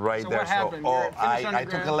 I was right there. What happened? I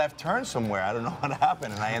took a left turn somewhere. I don't know what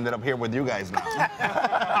happened, and I ended up here with you guys now.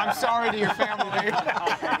 I'm sorry to your family. You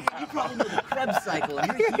probably know the Krebs cycle.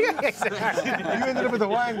 You're Exactly. You ended up at the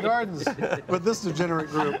Hawaiian Gardens with this degenerate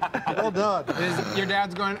group. Well done. Your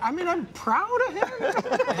dad's going, I mean, I'm proud of him.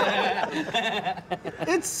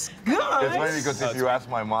 It's good. It's funny because if you ask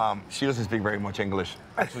my mom, she doesn't speak very much English.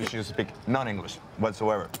 Actually, she doesn't speak non-English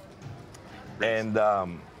whatsoever. And I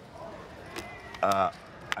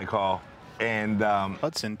call, and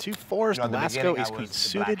Hudson, 2 4s, Nolasco, ace queen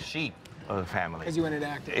suited. Sheep of the family. Because you went an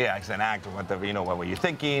actor. Yeah, as an actor, what were you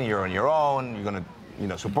thinking? You're on your own. You're gonna,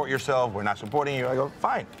 support yourself. We're not supporting you. I go,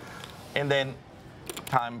 fine. And then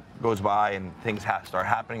time goes by and things start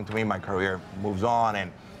happening to me. My career moves on,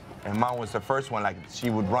 and Mom was the first one. Like,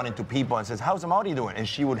 she would run into people and says, "How's Amaury doing?" And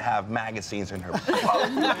she would have magazines in her.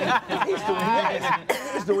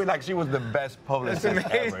 He's doing like she was the best publicist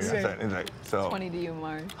ever. It's like, so 20 to you,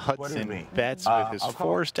 Amaury. Hudson bets with his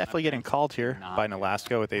 4s. Definitely getting called here by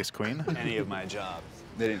Nolasco with ace queen. any of my jobs.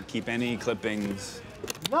 They didn't keep any clippings.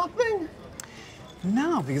 Nothing?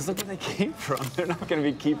 No, because look where they came from. They're not going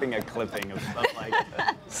to be keeping a clipping of like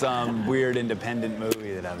some weird independent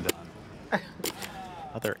movie that I've done.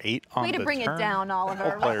 Another 8 on Way the to bring turn. it down,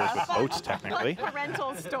 Oliver. Players with boats, technically.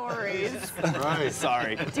 Parental stories. Right.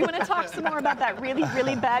 Sorry. Do you want to talk some more about that really,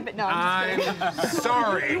 really bad? But no, I'm just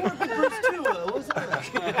kidding. I'm sorry.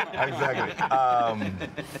 Exactly.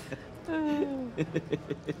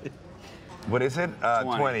 What is it?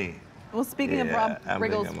 20. Well, speaking of Yeah, Rob I'm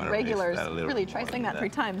Riggle's thinking I'm gonna regulars, raise that a little really try more saying than that 3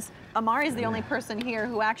 that. times. Amaury is the only person here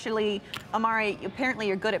who actually, Amaury, apparently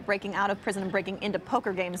you're good at breaking out of prison and breaking into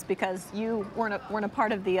poker games because you weren't a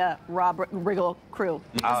part of the Rob Riggle crew.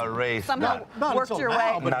 Outraged. Somehow Not worked until your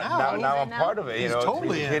now, way. but Now I'm part of it. You He's know,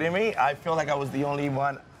 totally are you in. kidding me? I feel like I was the only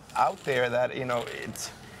one out there that, you know,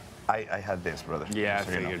 it's. I had this, brother. Yeah, I Just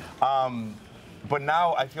so you know. figured. But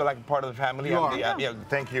now I feel like part of the family. You are. Yeah,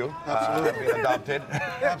 thank you. Absolutely. Being adopted.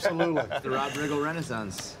 Absolutely. The Rob Riggle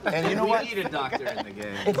Renaissance. And you know we what? need a doctor in the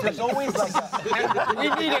game. There's always like We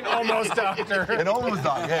need an almost doctor. an almost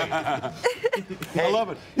dog. Hey. I love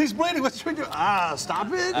it. He's bleeding. What should we do? Stop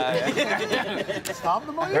it. Stop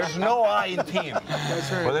the money. There's no I in team.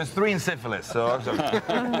 That's right. Well, there's 3 in syphilis, so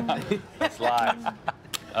it's live.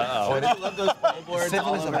 I love those billboards all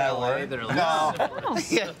Syphilis over of that LA. word. They're like,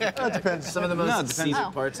 That depends. some of the most depends.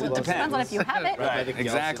 secret parts of Los Depends on if you have it. Right,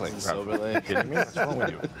 exactly. Silver Lake. Kidding me? What's wrong with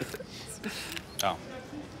you? Oh.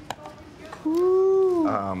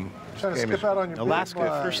 Trying to skip out on your Nolasco big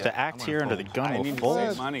blind. first to act here under the gun I will need to fold.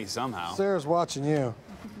 save money somehow. Sarah's watching you.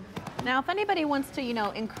 Now, if anybody wants to,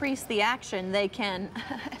 increase the action, they can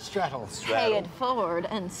Straddle. pay it forward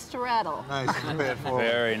and straddle. Nice. Pay it forward.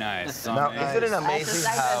 Very nice. Now, isn't it That amazing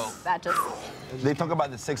how that just they talk about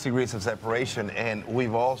the 6 degrees of separation, and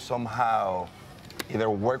we've all somehow either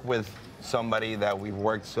worked with somebody that we've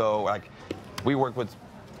worked like we worked with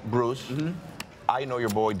Bruce. I know your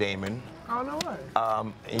boy Damon. Oh, no way.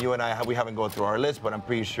 And you and I, we haven't gone through our list, but I'm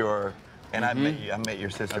pretty sure. And I met your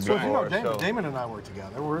sister So if you know before. Damon, so Damon and I work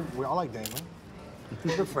together. I like Damon.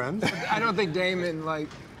 We're good friends. I don't think Damon, like...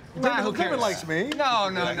 Damon, Damon likes me. No.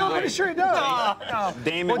 I'm pretty sure he does. No.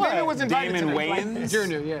 Damon, Well, Damon was invited Damon tonight. Wayans?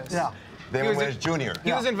 Junior, yes. Yeah. Damon was Wayans Jr.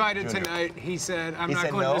 He was invited Junior. tonight. He said, I'm He not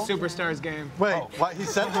said going no? to the Superstars game. Wait, what? He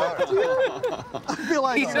said that? I feel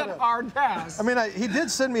like He said hard pass. I mean, he did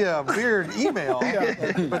send me a weird email,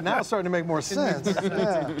 but now it's starting to make more sense.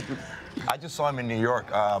 Yeah. I just saw him in New York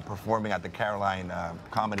performing at the Caroline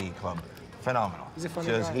Comedy Club. Phenomenal. He's a funny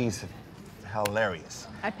guy. He's hilarious.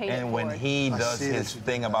 I paid it And when forward. he I does see that his you did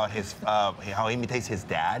thing that. about his how he imitates his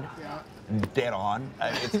dad, dead on,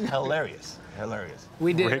 it's hilarious. Hilarious.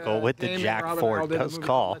 We did. Riggle with the Damon, Jack Rob, and Ford Earl did the does movie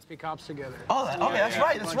call. Let's Be Cops Together. Oh, okay, that's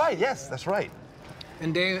right. That's right. Yes, that's right.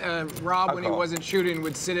 And Rob, when he call. wasn't shooting,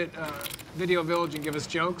 would sit at Video Village and give us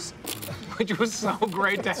jokes, which was so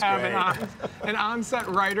great to have an on-set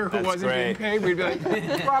writer who That's wasn't being great. paid. We'd be like,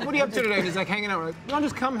 Rob, what are you up to today? And he's like, hanging out. We're like, you want to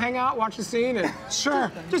just come hang out, watch the scene? And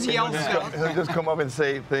Sure. just yell stuff. He'll just come up and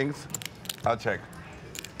say things. I'll check.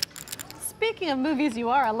 Speaking of movies you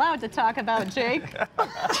are allowed to talk about, Jake,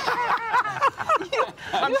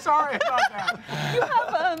 I'm sorry about that.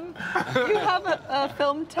 you have a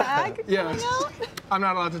film Tag Yes. coming out? I'm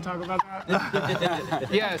not allowed to talk about that.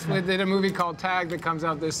 Yes, we did a movie called Tag that comes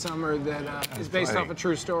out this summer that is based funny. off a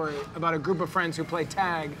true story about a group of friends who play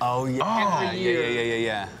tag. Oh, yeah. Every year.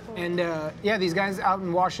 Yeah. And yeah, these guys out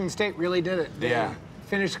in Washington State really did it. They Yeah.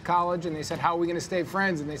 finished college and they said, how are we going to stay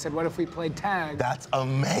friends? And they said, what if we played tag That's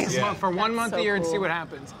amazing. for 1 month so a year and see cool. what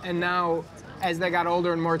happens? And now, as they got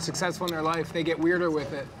older and more successful in their life, they get weirder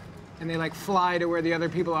with it. And they like fly to where the other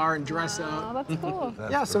people are and dress Oh, up. that's cool.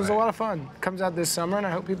 Yeah, so it was a lot of fun. Comes out this summer and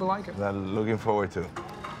I hope people like it. I'm looking forward to.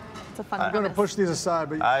 It's a fun I'm going to premise. push these aside,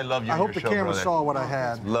 but I love you. I hope your the show, camera brother. saw what I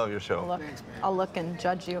had. Love your show. I'll look and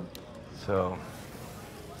judge you. So,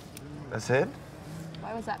 that's it?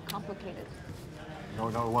 Why was that complicated? No,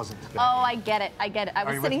 it wasn't. Oh, I get it. I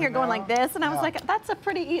was you sitting with here me going now? like this, and I was Yeah. like, that's a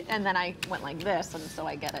pretty, and then I went like this, and so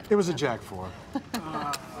I get it. It was a Jack 4.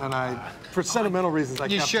 And for sentimental reasons, I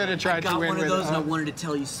You kept should have tried to Got win one of with those it. and I wanted to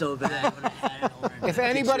tell you so bad. I would've had it over and If get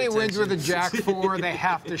anybody your wins with a attention. Jack 4, they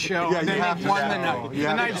have to show. Yeah, and you then have they've to won the show. night. Yeah.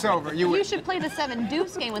 The night's over. You should play the 7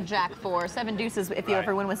 Deuce game with Jack 4. 7 Deuce is if you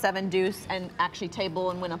ever win with 7 Deuce and actually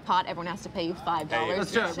table and win a pot, everyone has to pay you $5.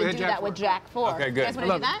 Let's do it You with should do Jack that with Jack 4. Okay, good. You guys want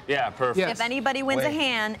to do that? Yeah, perfect. Yeah. If anybody wins a Wait.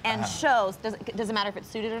 hand and shows, does it matter if it's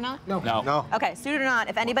suited or not? No. No. Okay, suited or not,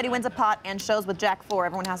 if anybody wins a pot and shows with Jack 4,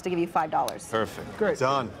 everyone has to give you $5. Perfect. Great.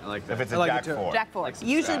 Done. I like If that. it's a like it Jack too. 4. Jack 4.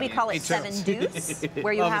 Usually we call it 7 Deuce,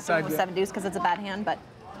 where you Love have the to win side with bet. 7 Deuce because it's a bad hand, but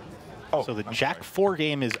So the Jack 4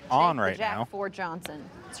 game is on right Jack now. 4 Johnson.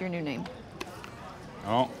 It's your new name.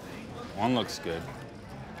 Oh, one looks good.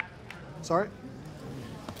 Sorry?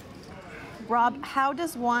 Rob, how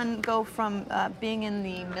does one go from being in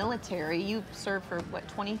the military, you served for, what,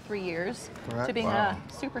 23 years, Correct. to being a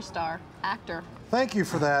superstar actor? Thank you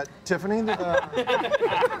for that, Tiffany.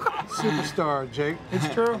 Superstar, Jake.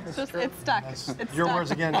 It's true. It's stuck. It's Your stuck.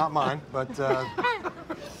 words again, not mine. But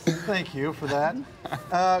thank you for that.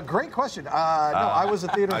 Great question. No, I was a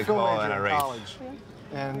theater and film major in college,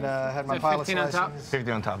 and had my pilot's 15 on top? license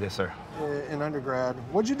 50 on top, yes, sir. in undergrad.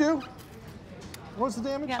 What'd you do? What was the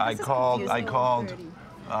damage? Yeah, I this is called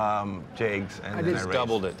confusing. Jags, and I then just raised.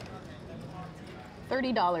 doubled it.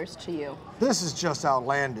 $30 to you. This is just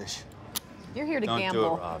outlandish. You're here to Don't gamble. do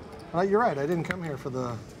it, Rob. You're right. I didn't come here for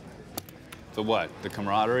the The what? The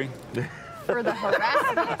camaraderie? For the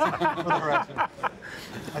harassment. harassment.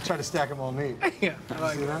 I try to stack them all neat. Yeah, I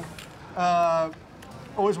like See that. that?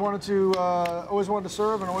 Always wanted to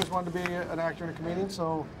serve, and always wanted to be an actor and a comedian.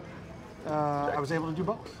 So I was able to do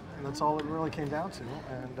both, and that's all it really came down to.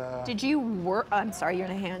 And Did you work? I'm sorry, you're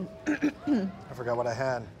in a hand. I forgot what I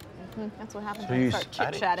had. That's what happens when you start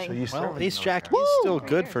chit-chatting. Well, Ace Jack is still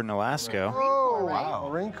good for Nolasco. Oh, wow.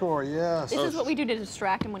 Marine Corps, yes. This is what we do to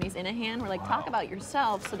distract him when he's in a hand. We're like, talk about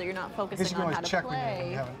yourself so that you're not I guess focusing you can on always how to check when you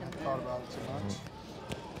play. haven't thought about it too much.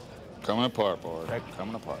 Coming apart, boy.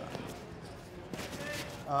 Coming apart.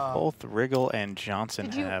 Both Riggle and Johnson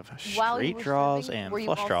Did you, have while you straight were draws serving, and were you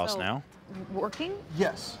flush draws also now. Working?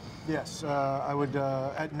 Yes, yes. I would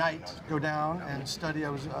at night go down and study. I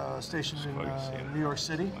was stationed in New York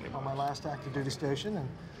City on my last active duty station, and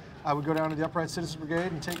I would go down to the Upright Citizens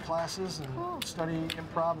Brigade and take classes and study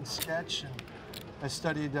improv and sketch. And I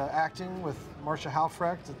studied acting with Marcia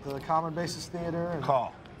Halfrecht at the Common Basis Theater. And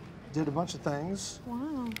did a bunch of things.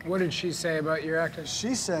 Wow. What did she say about your acting?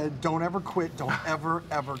 She said, "Don't ever quit. Don't ever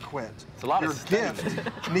quit. It's a lot Your of gift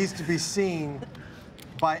needs to be seen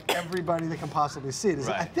by everybody that can possibly see it."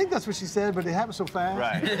 Right. I think that's what she said, but it happened so fast.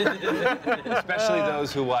 Right. Especially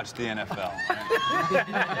those who watch the NFL.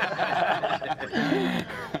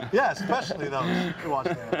 Yeah, especially those who watch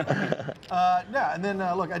that. Yeah, and then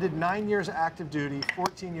look, I did 9 years active duty,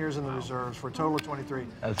 14 years in the reserves for a total of 23.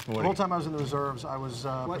 That's 40. The whole time I was in the reserves, I was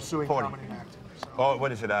pursuing 40. comedy and acting. So. Oh,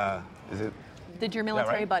 what is it? Is it? Did your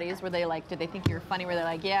military right? buddies, were they like, did they think you were funny? Were they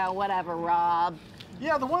like, yeah, whatever, Rob?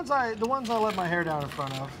 Yeah, the ones I let my hair down in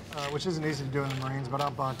front of, which isn't easy to do in the Marines, but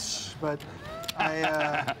I'm bunch. But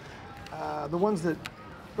I, the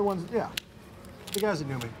guys that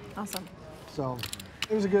knew me. Awesome. So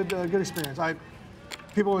it was a good experience.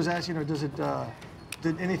 People always ask,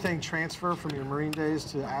 did anything transfer from your Marine days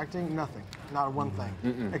to acting? Nothing, not one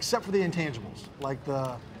thing, except for the intangibles, like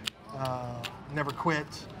the never quit,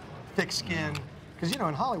 thick skin. Because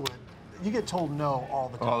in Hollywood, you get told no all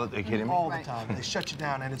the time. Are you kidding me? All the time. They shut you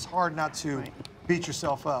down, and it's hard not to beat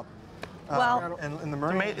yourself up. Well, in the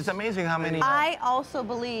Marines, It's amazing how many. I also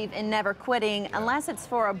believe in never quitting unless it's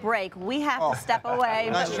for a break. We have to step away.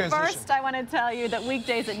 Nice But transition. first, I want to tell you that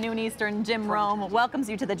weekdays at noon Eastern, Jim Rome welcomes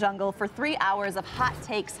you to the jungle for 3 hours of hot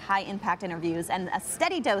takes, high-impact interviews, and a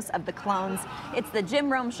steady dose of the clones. It's the Jim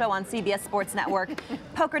Rome Show on CBS Sports Network.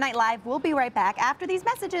 Poker Night Live. We'll be right back after these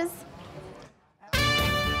messages.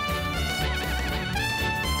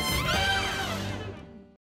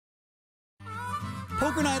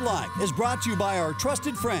 Poker Night Live is brought to you by our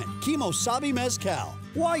trusted friend, Kimosabi Mezcal.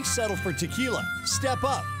 Why settle for tequila? Step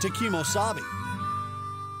up to Kimosabi.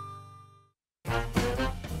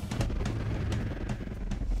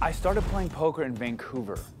 I started playing poker in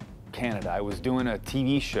Vancouver, Canada. I was doing a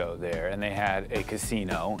TV show there, and they had a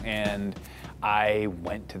casino, and I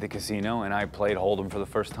went to the casino and I played holde'm for the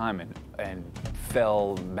first time and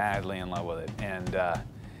fell madly in love with it. And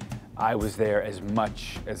I was there as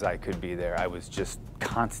much as I could be there. I was just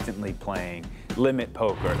constantly playing limit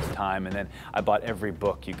poker at the time, and then I bought every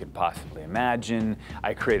book you could possibly imagine.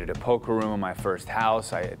 I created a poker room in my first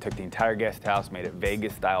house. I took the entire guest house, made it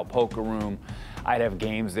Vegas-style poker room. I'd have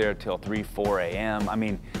games there till 3, 4 a.m. I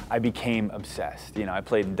mean, I became obsessed. I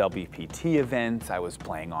played in WPT events, I was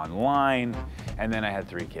playing online, and then I had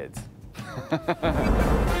 3 kids.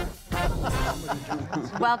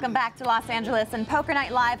 Welcome back to Los Angeles and Poker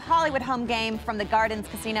Night Live Hollywood home game from the Gardens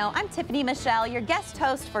Casino. I'm Tiffany Michelle, your guest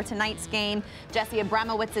host for tonight's game. Jesse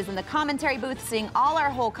Abramowitz is in the commentary booth seeing all our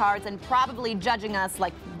hole cards and probably judging us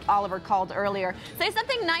like Oliver called earlier. Say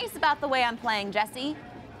something nice about the way I'm playing, Jesse.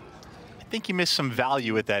 I think you missed some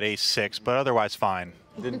value with that ace-6, but otherwise fine.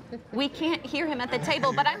 We can't hear him at the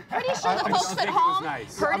table, but I'm pretty sure the folks at home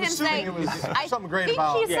heard him say, I something great think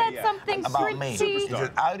about- he said something About me. pretty, He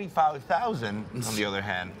said 85,000 on the other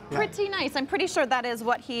hand. pretty nice. I'm pretty sure that is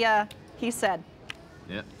what he said.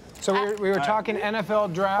 Yeah. So we were talking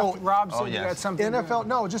NFL draft. Oh, Rob said you got something. NFL,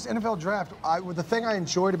 no, just NFL draft. The thing I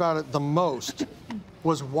enjoyed about it the most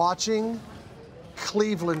was watching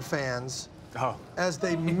Cleveland fans as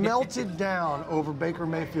they melted down over Baker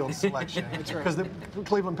Mayfield's selection. Because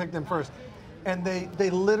Cleveland picked them first. And they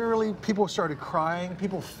literally, people started crying.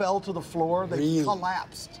 People fell to the floor. They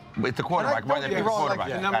collapsed. It's the quarterback, right? They pick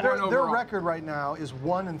quarterback. Their record right now is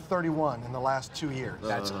 1-31 in the last 2 years.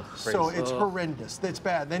 That's crazy. So it's horrendous. It's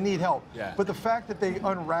bad. They need help. Yeah. But the fact that they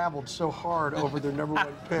unraveled so hard over their #1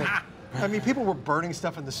 pick, I mean, people were burning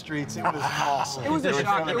stuff in the streets. It was awesome. It was a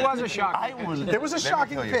shock. It was a shocking pick. It was a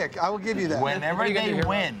shocking pick. I will give you that. Whenever they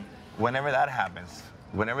win, whenever that happens,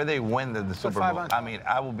 whenever they win the Super Bowl, I mean,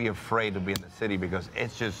 I will be afraid to be in the city because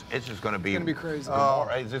it's just going to be. It's going to be crazy.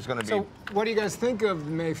 It's just going to be. So, what do you guys think of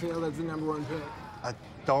Mayfield as the #1 pick? I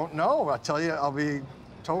don't know. I tell you, I'll be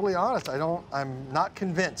totally honest. I'm not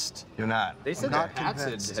convinced. You're not. They said not that Pats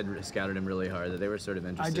convinced. had scouted him really hard, that they were sort of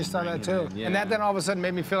interested. I just in thought that bringing too. him in. And that then all of a sudden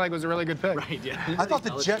made me feel like it was a really good pick. Right, yeah. I thought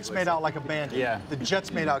the Jets made out like a bandit. Yeah. The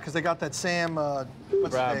Jets made out because they got that Sam.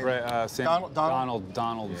 What's his name? Donald.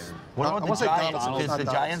 What I about the wanna say Giants? Donald, Did not the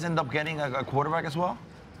Donald. Giants end up getting a quarterback as well?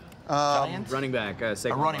 Giants? Running back,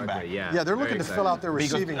 Saquon running Barkley, back. yeah. Yeah, they're very looking to excited. fill out their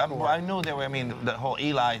Because receiving core. I knew they were. I mean, the whole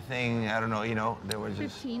Eli thing. I don't know. You know, they were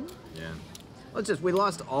just. 15. Yeah. Well, it's just we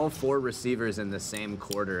lost all 4 receivers in the same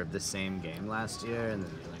quarter of the same game last year, and then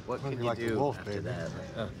you're like, what Maybe can you like the do wolf, after baby. that?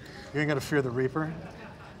 Like, You ain't gonna fear the Reaper.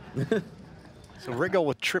 So Riggle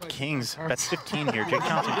with Trip Kings, that's 15 here. Jake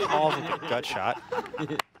Johnson calls with a gut shot.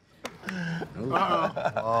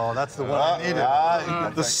 Oh, that's the one I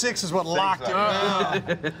needed. The 6 is what locked it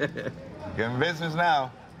down. Getting business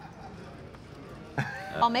now.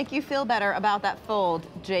 I'll make you feel better about that fold,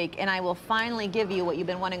 Jake, and I will finally give you what you've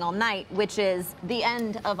been wanting all night, which is the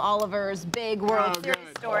end of Oliver's big World Series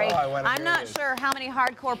story. I'm not sure how many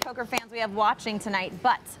hardcore poker fans we have watching tonight,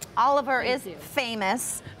 but Oliver is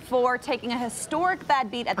famous for taking a historic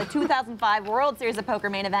bad beat at the 2005 World Series of Poker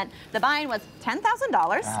main event. The buy-in was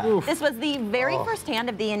 $10,000. This was the very first hand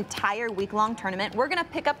of the entire week-long tournament. We're going to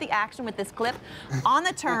pick up the action with this clip on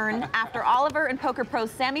the turn after Oliver and poker pro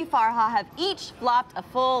Sammy Farha have each flopped a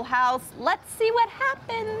full house. Let's see what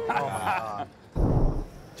happens.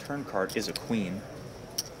 Turn card is a queen.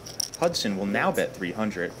 Hudson will now bet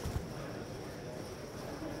 300.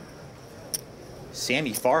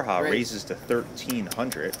 Sammy Farha raises to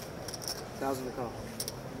 1,300. 1,000 to call.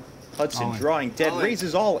 Hudson drawing dead,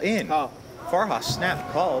 raises all in. Farha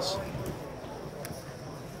snap calls.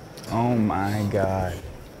 Oh my God.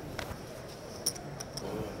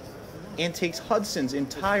 And takes Hudson's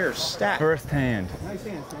entire stack. First hand. Nice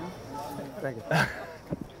hand, Sam. Thank you.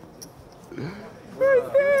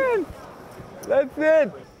 First hand. That's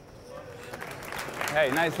it.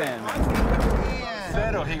 Hey, nice hand, man.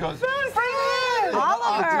 Settle. He goes.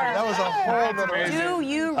 Oliver, That was a horrible. do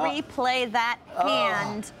you replay that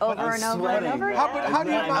hand over and over and over again? How do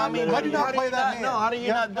you not play that hand? No, how do you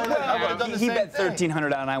not do that? I would have done the He same bet thing.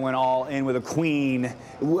 1,300 out, and I went all in with a queen,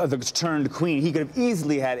 the turned queen. He could have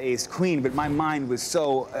easily had ace queen, but my mind was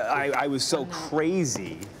so, I was so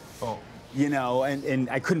crazy. You know, and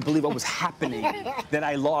I couldn't believe what was happening, that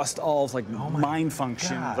I lost all like mind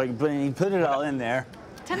function. Like, but he put it all in there.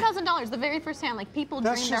 $10,000, the very first hand. Like, people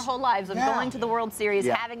That's dream their just- whole lives of going to the World Series,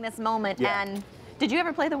 Yeah. having this moment, Yeah. and did you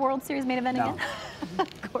ever play the World Series main event No. again?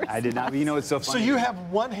 Of course I did not. But you know what's so So funny? you have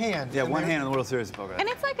one hand. Yeah, and one then- hand in the World Series of Poker. And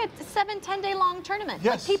it's like a 7-10 day long tournament.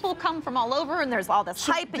 Yes. Like, people come from all over, and there's all this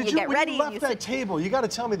So hype, and did you get when ready, you and left you that sit. table, you got to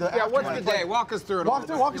tell me the. Yeah, what's aftermath. the day? Walk us through it. Walk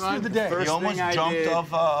us through the day. First You almost thing I jumped did-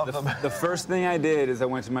 off The first thing I did is I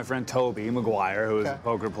went to my friend Toby McGuire, who is a Okay.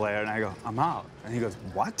 poker player, and I go, I'm out. And he goes,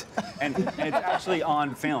 what? And it's actually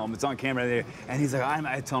on film. It's on camera there. And he's like,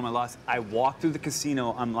 I told him I lost. I walk through the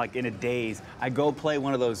casino. I'm like in a daze. I go play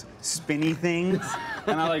one of those spinny things,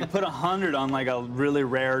 and I like put 100 on like a really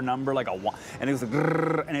rare number, like a 1. And it goes like,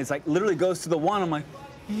 grrr, and it's like literally goes to the 1. I'm like,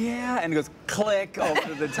 yeah. And it goes click over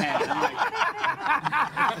to the 10. I'm like,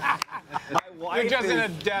 my wife You're just in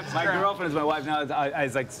is- a depth My trap. girlfriend is my wife now. I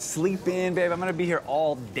was like, sleep in, babe. I'm gonna be here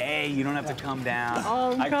all day. You don't have to come down.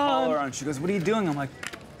 Oh, I call her and she goes, what are you doing? I'm like,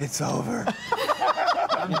 it's over.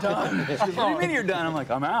 I'm done. She goes, what do you mean you're done? I'm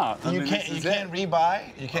like, I'm out. I You mean, can't. this You is it. can't rebuy.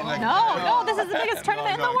 You can't like. No, this is the biggest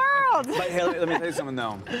tournament in the world. But hey, let me tell you something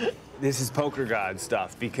though. This is poker god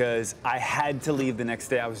stuff because I had to leave the next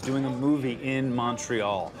day. I was doing a movie in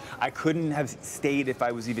Montreal. I couldn't have stayed if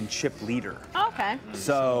I was even chip leader. Okay.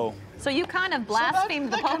 So. So you kind of blasphemed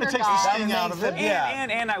the that kinda poker takes the god. sting out of it.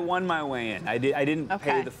 And I won my way in. I didn't pay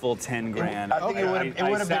Okay. the full 10 grand. I think it would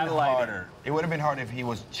have been satellited. harder. It would have been hard if he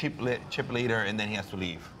was chip leader and then he has to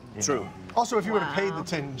leave. True. Also, if you would have paid the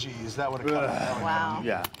 10 G's, that would have come. Wow.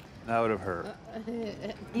 Yeah, that would have hurt.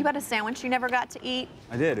 You had a sandwich you never got to eat?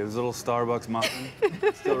 I did. It was a little Starbucks muffin.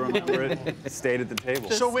 Still remember it. It stayed at the table.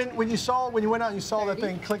 So when you went out and you saw that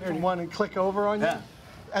thing click from one and click over on you,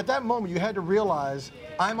 at that moment you had to realize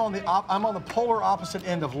I'm on the polar opposite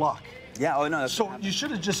end of luck. Yeah, oh no. That's so you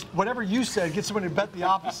should have just, whatever you said, get someone to bet the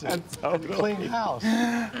opposite and clean house.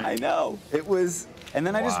 I know. It was, and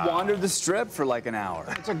then I just wandered the strip for like an hour.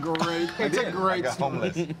 It's a great story.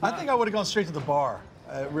 I think I would have gone straight to the bar.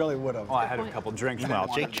 I really would have. Oh, I had a couple drinks. Meanwhile,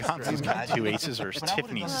 Jake Johnson's got 2 aces or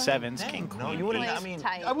Tiffany 7s, king, queen. You wouldn't. I mean,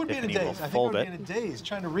 I would be in a daze. I think I would be in a daze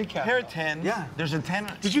trying to recap. Pair of 10s. Yeah. There's a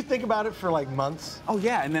 10. Did you think about it for like months? Oh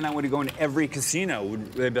yeah, and then I would go into every casino.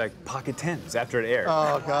 They'd be like pocket 10s after it aired.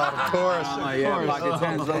 Oh God, of course. Yeah, pocket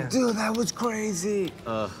 10s. Like, dude, that was crazy.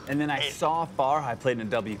 And then I saw Farha. I played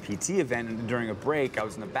in a WPT event, and during a break, I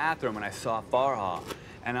was in the bathroom and I saw Farha,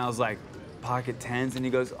 and I was like, pocket 10s, and he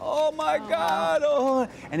goes, oh my God, oh.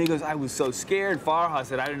 And he goes, I was so scared. Farha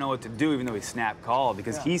said, I didn't know what to do, even though he snapped call,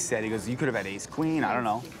 because he said, he goes, you could have had ace queen, I don't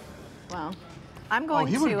know. Well, I'm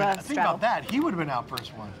going to think about that. He would have been out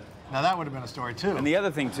first one. Now that would have been a story too. And the other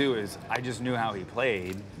thing too is I just knew how he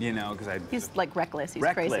played, you know, because he's like reckless. He's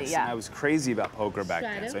reckless, crazy. Yeah. And I was crazy about poker back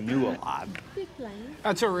then, so I knew a lot.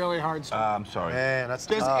 That's a really hard story. I'm sorry. Man, that's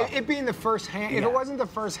it being the first hand. If it wasn't the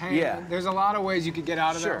first hand, there's a lot of ways you could get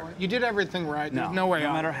out of that one. You did everything right. There's no way out.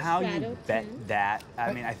 No matter how you bet that,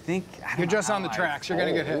 I mean, I think you're just on the tracks. You're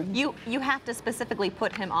gonna get hit. You have to specifically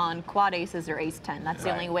put him on quad aces or ace 10. That's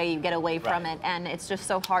the only way you get away from it, and it's just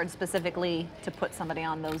so hard specifically to put somebody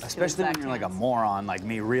on those. Especially when you're like a moron like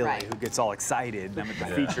me, really, who gets all excited. I'm at the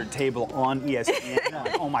featured table on ESPN.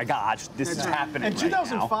 Like, oh my gosh, this is happening. And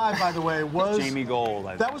 2005, by the way, was Jamie Gold.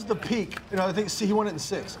 That was the peak. You know, I think he won it in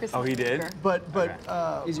 6. Oh, he did. But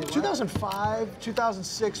 2005,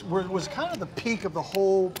 2006 was kind of the peak of the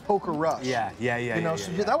whole poker rush. Yeah. You know,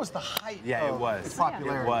 so that was the height. Yeah, it of was. the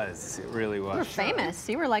popularity. It was. It really was. You were famous.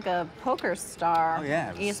 You were like a poker star. Oh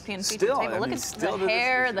yeah. ESPN featured table. Look at the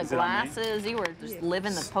hair, the glasses. You were just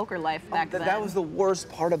living the poker life back then. That was the worst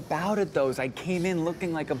part about it, though. Is I came in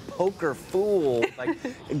looking like a poker fool, like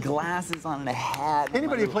glasses on and a hat.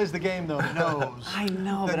 Anybody who plays the game though knows. I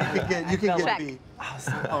know, but you can get beat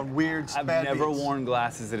on weird. I've never worn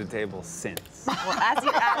glasses at a table since. Well, as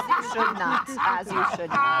you should not. As you should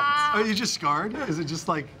not. Are you just scarred? Is it just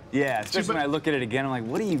like? Yeah, especially when I look at it again, I'm like,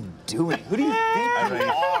 what are you doing? Who do you think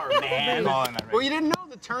you are, man? Well, you didn't know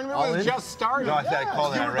the tournament was just starting. No, I said I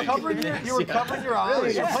called it. You were covering your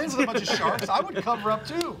eyes. You're playing with a bunch of sharks. I would cover up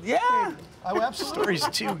too. Yeah. I would absolutely. Story's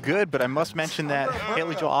too good, but I must mention that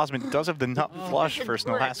Haley Joel Osmand does have the nut flush for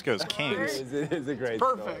Nolasco's kings. It is a great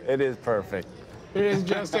Perfect. story. It is perfect. It is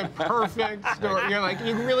just a perfect story. You're like,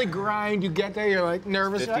 you really grind, you get there, you're like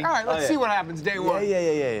nervous. You're like, all right, let's see what happens day one.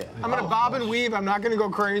 Yeah. I'm gonna bob and weave, I'm not gonna go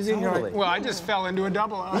crazy. And you're like, well, I just fell into a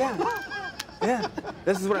double. Yeah.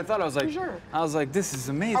 This is what I thought. I was like, I was like, this is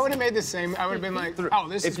amazing. I would have made the same. I would have been like, oh,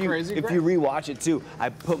 this is crazy. If you rewatch it too, I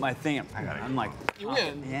put my thing up. I'm like, you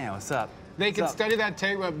win. Yeah, what's up? They can study that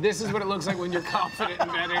tape up. This is what it looks like when you're confident in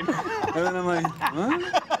betting. And then I'm like, huh?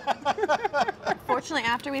 Fortunately,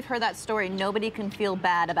 after we've heard that story, nobody can feel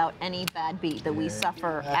bad about any bad beat that we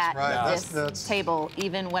suffer at this table,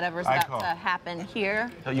 even whatever's about to happen here.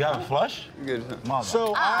 So you have a flush? Good.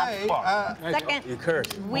 So Second, you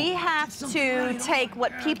cursed. we have to take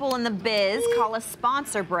what people in the biz call a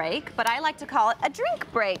sponsor break, but I like to call it a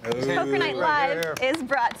drink break. Poker Night Live is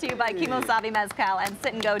brought to you by Kimosabi Mezcal and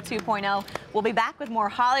Sit and Go 2.0. We'll be back with more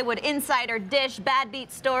Hollywood insider dish, bad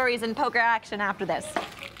beat stories, and poker action after this.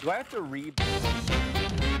 Do I have to read?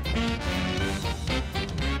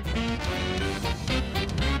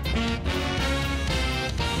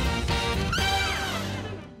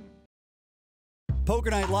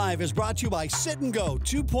 Poker Night Live is brought to you by Sit and Go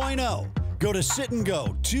 2.0. Go to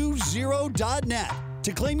sitandgo20.net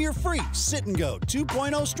to claim your free Sit and Go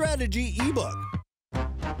 2.0 strategy ebook.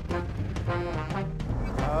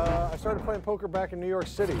 I started playing poker back in New York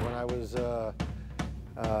City when I was at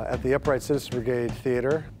the Upright Citizens Brigade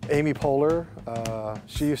Theater. Amy Poehler,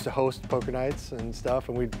 she used to host poker nights and stuff,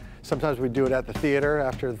 and sometimes we'd do it at the theater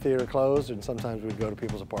after the theater closed, and sometimes we'd go to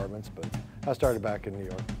people's apartments, but I started back in New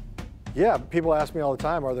York. Yeah, people ask me all the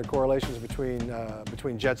time, are there correlations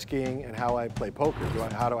between jet skiing and how I play poker?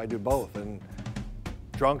 How do I do both? And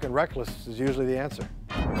drunk and reckless is usually the answer.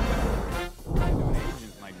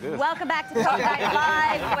 Welcome back to Poker Night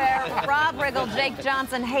Live, where Rob Riggle, Jake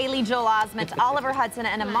Johnson, Haley Joel Osmand, Oliver Hudson,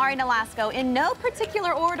 and Amaury Nolasco, in no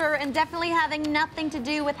particular order and definitely having nothing to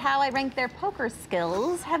do with how I rank their poker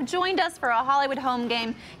skills, have joined us for a Hollywood home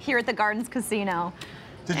game here at the Gardens Casino.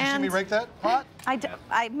 Did you see me rake that pot?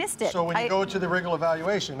 I missed it. So when you go to the Riggle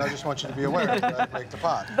evaluation, I just want you to be aware that I rake the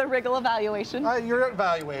pot. The Riggle evaluation. You're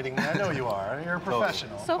evaluating me. I know you are. You're a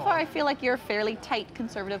professional. So far, I feel like you're a fairly tight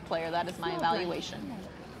conservative player. That is my evaluation.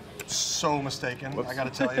 So mistaken, I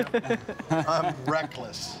got to tell you. I'm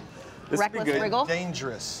reckless. Reckless Riggle?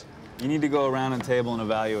 Dangerous. You need to go around a table and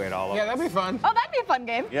evaluate all of Yeah, them. that'd be fun. Oh, that'd be a fun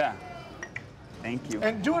game. Yeah. Thank you.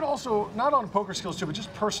 And do it also, not on poker skills too, but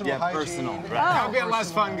just personal hygiene. Personal. Right. That'll be a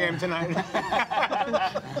less fun game tonight.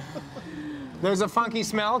 There's a funky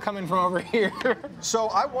smell coming from over here. So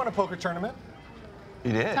I won a poker tournament.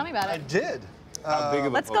 You did? Tell me about it. I did. How big of a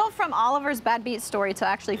Let's go from Oliver's bad beat story to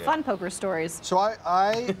actually fun poker stories. So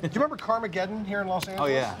do you remember Carmageddon here in Los Angeles?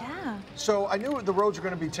 Oh, yeah. Yeah. So I knew the roads were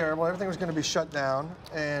going to be terrible. Everything was going to be shut down.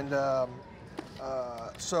 And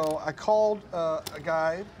so I called a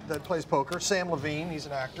guy that plays poker, Sam Levine. He's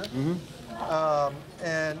an actor.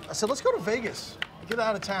 And I said, let's go to Vegas. Get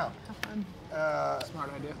out of town. Smart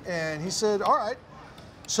idea. And he said, all right.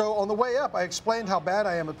 So on the way up, I explained how bad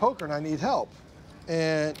I am at poker and I need help.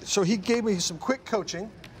 And so he gave me some quick coaching.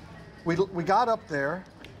 We got up there,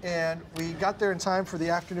 and we got there in time for the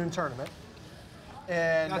afternoon tournament.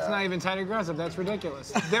 And That's not even tight aggressive. That's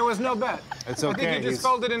ridiculous. There was no bet. It's I okay. think you just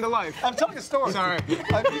folded into life. I'm telling a story. Sorry.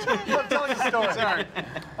 I'm telling a story. Sorry.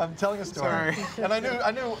 I'm telling a story. Sorry. And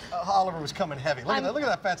I knew Oliver was coming heavy. Look at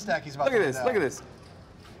that fat stack he's about to Look at lay this. down. Look at this.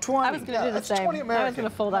 20. I was going to do the that's same. 20 I was American. going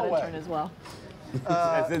to fold out No a way. turn as well.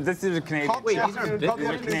 This is a Canadian. Called the afternoon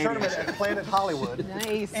tournament at Planet Hollywood.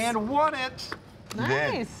 Nice. And won it.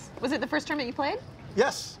 Nice. Was it the first tournament you played?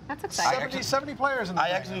 Yes. That's exciting. 70 players in the I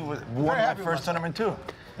thing. actually won Very my happy with first tournament too.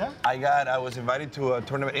 Yeah? I was invited to a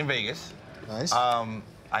tournament in Vegas. Nice.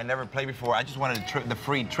 I never played before. I just wanted the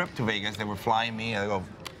free trip to Vegas. They were flying me. I go,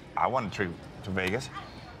 I want a trip to Vegas.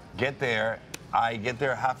 Get there. I get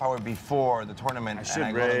there a half hour before the tournament. I should and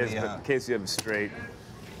I go to raise, the, but in case you have a straight.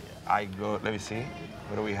 I go, let me see.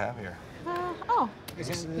 What do we have here?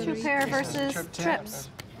 Two pair versus trips.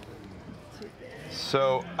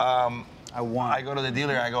 So, I won. I go to the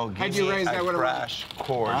dealer, I go, Had give you me raised, I a would've crash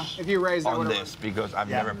course If you raised, I on would this because I've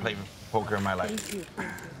never played poker in my life.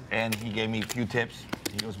 And he gave me a few tips.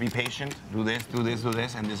 He goes, be patient, do this, do this, do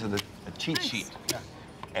this, and this is a cheat sheet. Yeah.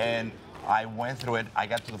 And I went through it. I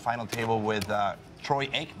got to the final table with Troy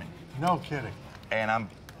Aikman. No kidding. And I'm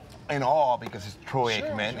in awe because it's Troy Sure,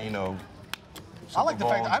 Aikman, sure. you know. I like the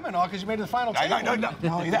fact Super that I'm in awe because you made it to the final table. I know, not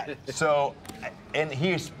only that. So, and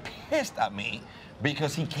he's pissed at me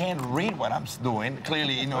because he can't read what I'm doing.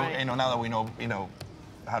 Clearly, you know, now that we know,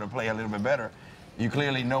 how to play a little bit better, you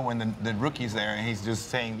clearly know when the rookie's there and he's just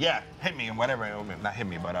saying, yeah, hit me and whatever. Not hit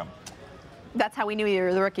me, but That's how we knew you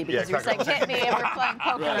were the rookie, because Yeah, you were saying, hit me if we're playing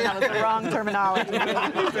poker, and that was the wrong terminology.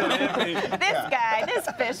 This guy, this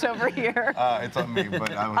fish over here. it's on me.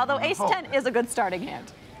 But I was Although doing the ace-10 poker. is a good starting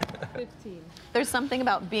hand. 15. There's something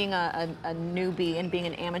about being a newbie and being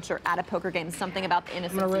an amateur at a poker game, something about the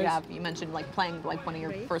innocence you have. You mentioned like playing like one of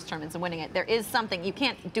your first tournaments and winning it. There is something, you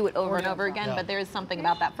can't do it over and over again, but there is something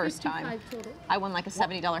about that first time. I won like a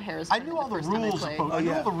 $70 Harris. I knew all the rules of poker. I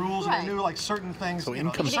knew all the rules and I Right. knew like certain things. So you in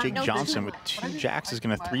know, comes certain Jake know Johnson this with 2 jacks is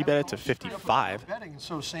going to 3-bet it to 55. betting,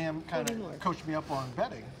 so Sam kind of coached me up on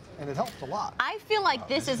betting, and it helped a lot. I feel like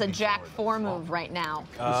this is a Jack 4 move right now.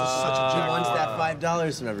 This is such a He jack. wants that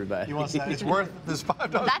 $5 from everybody. He wants that. It's worth this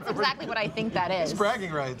 $5. That's exactly what I think that is. It's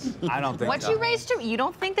bragging rights. I don't think What'd so. you raise to? You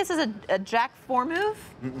don't think this is a Jack 4 move?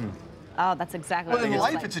 Oh, that's exactly Well, what in it is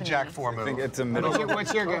life, like it's a to Jack me. 4 I think move. it's a middle.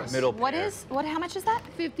 What's your guess? Middle What pair. is, how much is that?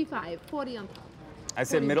 55, 40 on top. I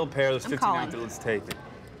said middle pair. There's I'm 15 out calling. there. Let's take it.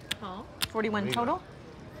 Huh? 41 total?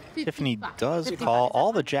 Tiffany does call.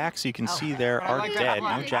 All the jacks you can see there are like that dead.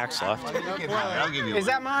 play. No jacks left. I'll give you Is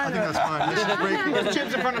that mine? I think that's fine. This is great. There's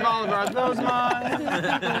chips in front of Oliver. Are those mine?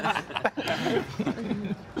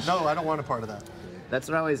 No, I don't want a part of that. That's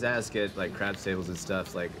what I always ask at like craps tables and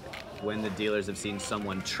stuff. Like when the dealers have seen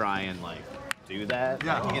someone try and like do that,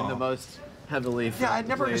 Yeah. like in the most heavily. Yeah, I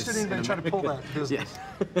never place understood anybody in trying to pull that business.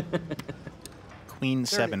 Queen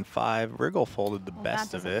 7-5. Riggle folded the that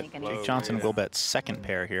best of doesn't it. make any Jake sense. Johnson will bet second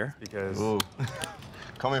pair here. Because Ooh.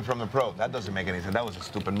 Coming from the pro, that doesn't make any sense. That was a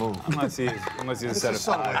stupid move. unless he's a It's set a of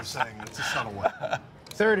subtle way of fives. saying it. It's a subtle way.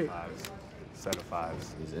 30. Set of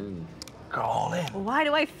fives. He's in. Go all in. Why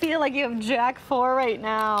do I feel like you have Jack 4 right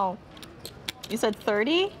now? You said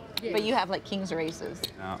 30? But you have like kings or aces.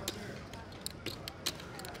 No.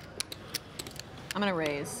 I'm gonna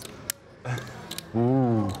raise.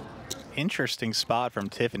 Ooh. Interesting spot from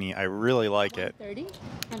Tiffany. I really like it. 30,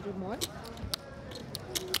 100 more.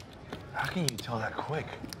 How can you tell that quick?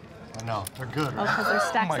 I know. They're good, Oh, right? because they're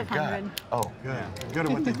stacks my of God. 100. Oh, Good. They're good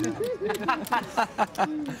at what they do.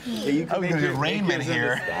 Yeah, you I was make gonna your get Rain Man makers into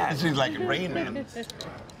here. stats. This is like Rain Man.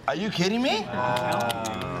 Are you kidding me?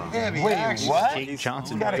 Heavy Wait, action. what? Jake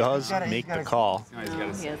Johnson He's got it, does he's got it, he's make got the it. call. No, he's got He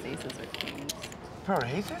a has aces or kings. For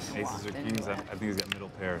aces? aces or kings. I think he's got middle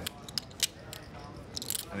pair.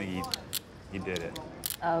 I think he did it.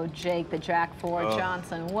 Oh, Jake, the Jack 4 Oh.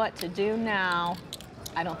 Johnson. What to do now?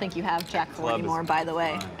 I don't think you have Jack 4 club is anymore, by the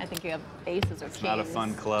way. fun. I think you have aces or kings. Not a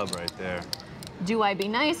fun club right there. Do I be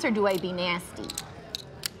nice or do I be nasty?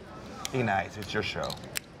 Be nice. It's your show.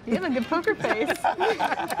 You have a good poker face.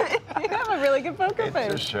 You have a really good poker It's face.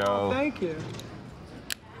 your show. Thank you.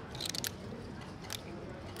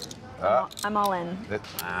 I'm all in.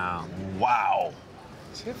 Wow. Wow.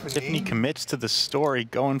 Tiffany commits to the story,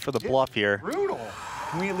 going for the bluff here. Brutal.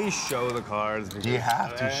 Can we at least show the cards? You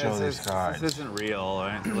have to show these cards. This isn't real,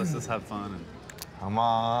 right? So let's just have fun. And Come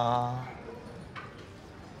on.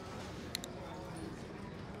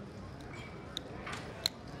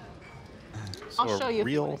 I'll So show you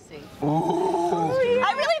real if you want to see.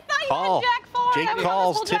 I really thought you Call. had Jack 4. Jake I was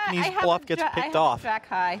calls. almost full jack. Tiffany's I have bluff a gets I picked have a off. Jack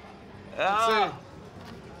high.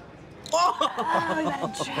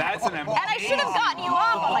 that's an And I should have gotten you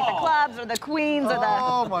off on like the clubs or the queens or the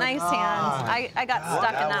Oh, my nice God. hands. I got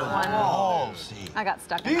stuck in that one. Oh, see. I got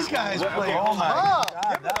stuck in These that guys play. Oh my up.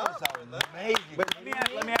 God, that was amazing. But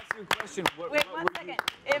let me ask you a question. one. Wait 1 second.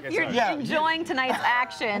 If Okay, you're sorry. Yeah, enjoying tonight's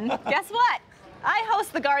action, guess what? I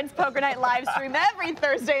host the Gardens Poker Night live stream every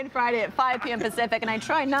Thursday and Friday at 5 p.m. Pacific, and I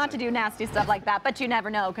try not to do nasty stuff like that, but you never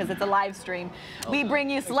know because it's a live stream. We bring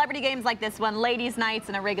you celebrity games like this one, ladies' nights,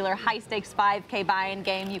 and a regular high-stakes 5K buy-in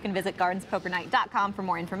game. You can visit gardenspokernight.com for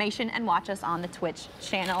more information and watch us on the Twitch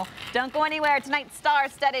channel. Don't go anywhere. Tonight's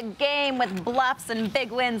star-studded game with bluffs and big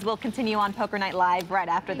wins will continue on Poker Night Live right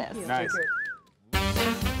after this. Nice.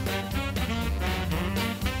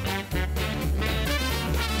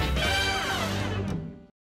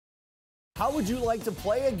 How would you like to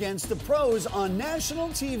play against the pros on national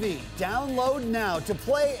TV? Download now to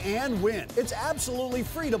play and win. It's absolutely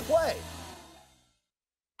free to play.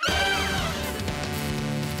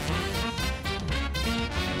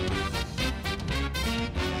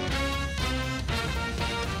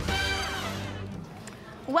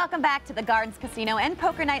 Welcome back to the Gardens Casino and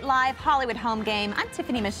Poker Night Live Hollywood home game. I'm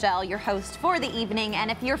Tiffany Michelle, your host for the evening. And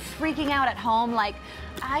if you're freaking out at home like,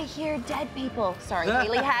 I hear dead people. Sorry,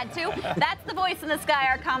 Haley had to. That's the voice in the sky,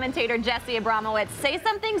 our commentator, Jesse Abramowitz. Say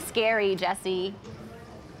something scary, Jesse.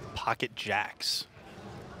 Pocket jacks.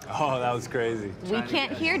 Oh, that was crazy. We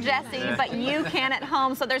can't hear Jesse, but you can at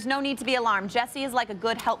home, so there's no need to be alarmed. Jesse is like a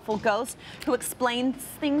good, helpful ghost who explains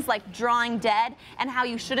things like drawing dead and how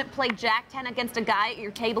you shouldn't play Jack 10 against a guy at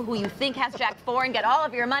your table who you think has Jack 4 and get all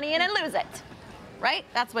of your money in and lose it. Right?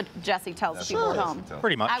 That's what Jesse tells people at home.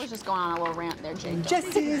 Pretty much. I was just going on a little rant there, Jake.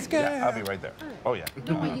 Jesse's girl. Yeah, I'll be right there. Oh, yeah.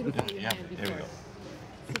 Don't want you to put your Yeah, hand here we go.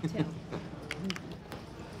 before.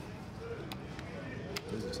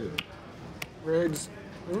 Sit down. Riggs.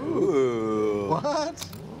 Ooh. What?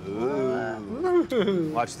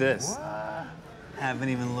 Ooh. Watch this. Haven't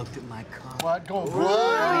even looked at my card. What? Go.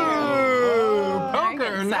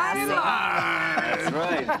 Poker night. That's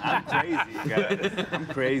right. I'm crazy, guys. I'm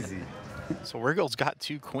crazy. So Riggle's got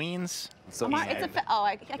 2 queens. So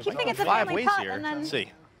I keep thinking it's a 5 family ways pot, here. and then Let's see.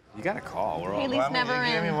 you got to call. We're all. Haley's never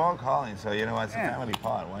you gave me in. more calling, so you know what? It's a family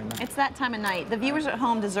pot. Why not? It's that time of night. The viewers at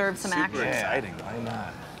home deserve some Super action. exciting. Why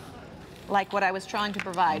not? Like what I was trying to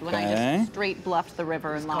provide when I Okay. just straight bluffed the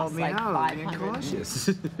river and lost like 500.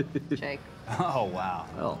 Jake. Oh wow.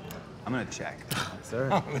 Well, I'm gonna check.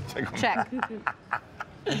 Sir. Check.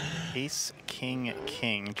 Ace, king,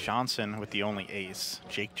 king. Johnson with the only ace.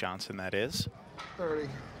 Jake Johnson, that is. 30.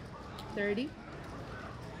 30.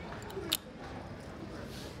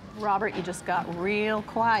 Robert, you just got real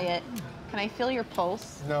quiet. Can I feel your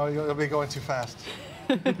pulse? No, you'll be going too fast.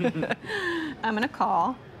 I'm gonna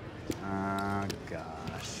call. Oh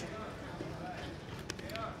gosh.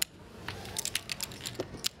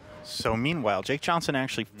 So meanwhile, Jake Johnson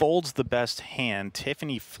actually folds the best hand.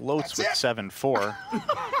 Tiffany floats with 7-4.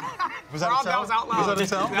 Was that Rob, a tell? that was out loud. Was that a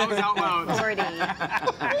tell? That was out loud. 40.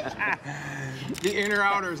 The inner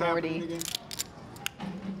outers 40. happening again.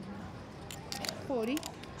 40.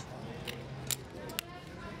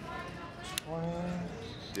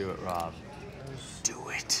 Do it, Rob. Do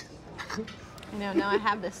it. I know, now I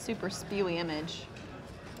have this super spewy image.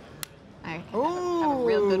 I have a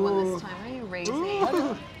real good one this time. What are you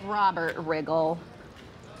raising? Robert Riggle.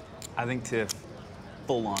 I think Tiff,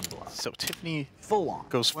 full on bluff. So Tiffany Full on.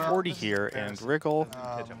 goes Well, 40 this is here, and embarrassing. Riggle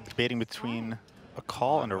debating between a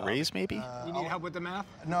call and a raise, maybe? You need help with the math?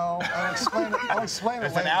 No, I'll explain it. I'll explain it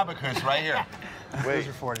There's later. an abacus right here. Those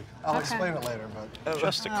are 40. I'll explain it later, but.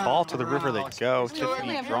 Just a call to the river they go.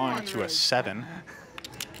 Tiffany drawing to a 7.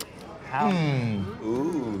 How? Ooh.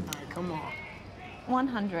 All right, come on.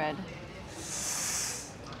 100.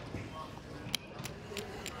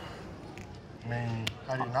 I mean,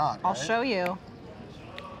 how do you not? I'll right? show you.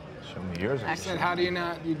 Show me yours. I said, how do you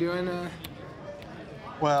not? You doing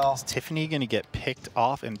Well, Is Tiffany going to get picked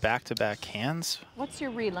off in back-to-back hands? What's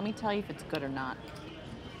your read? Let me tell you if it's good or not.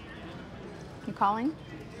 You calling?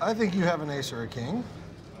 I think you have an ace or a king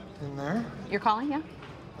in there. You're calling, yeah?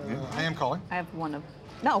 I am calling. I have one of.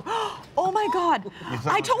 No. Oh my God.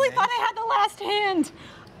 I totally thought I had the last hand.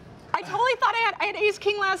 I totally thought I had ace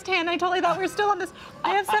king last hand. I totally thought we were still on this.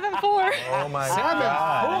 I have 7-4. Oh my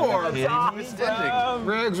God. 7-4.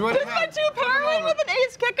 Riggs, what Isn't that too pairing with an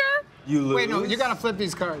ace kicker? You lose? Wait, no, you gotta flip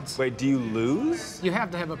these cards. Wait, do you lose? You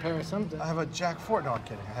have to have a pair of something. I have a jack 4. No, I'm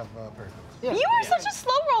kidding. I have a pair of You are such a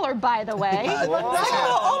slow roller, by the way.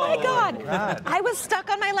 Oh my God. I was stuck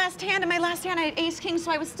on my last hand, and my last hand I had ace king, so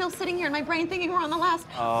I was still sitting here in my brain thinking we're on the last.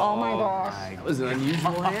 Oh my gosh. That was an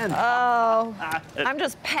unusual hand. Oh, I'm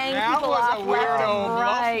just paying That people was off a left weirdo and bluff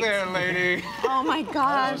right. there, lady. Oh my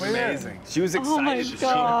gosh. Amazing. She was excited. Oh my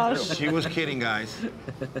gosh. She was kidding, guys.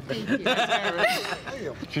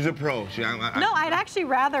 She's a pro. No, I'd actually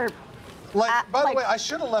rather. Like, by like- the way, I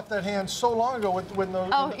should have left that hand so long ago when the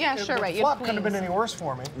Oh, yeah, sure, the right, you flop have couldn't have been queens. any worse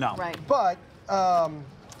for me. No. Right. But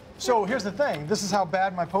so here's the thing. This is how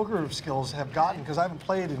bad my poker skills have gotten because I haven't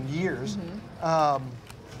played in years.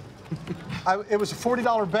 It was a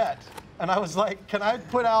 $40 bet, and I was like, "Can I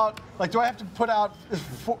put out? Like, do I have to put out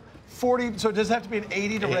 40? So does it have to be an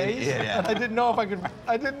 80 to raise?" Yeah. And I didn't know if I could.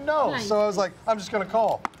 I didn't know, Nice. so I was like, "I'm just gonna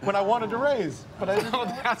call." When I wanted to raise, but I didn't.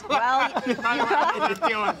 That's Well, what you're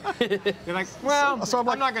feeling. You're like, well, So I'm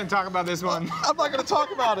like- not gonna talk about this one. I'm not gonna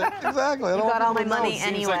talk about it. Exactly. I don't got want all my people to know. money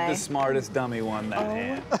Seems like anyway. the smartest dummy won that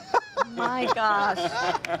hand. My gosh.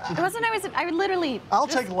 It wasn't. I literally. I'll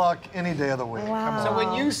take luck any day of the week. Wow. Come on. So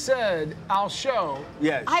when you said, I'll show,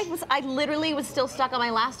 Yes. I literally was still stuck on my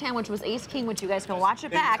last hand, which was ace king, which you guys can watch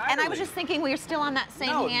it back. And I was Entirely. just thinking we were still on that same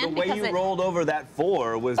No, hand the way because you it. rolled over that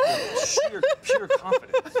 4 was the pure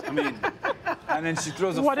confidence. I mean, and then she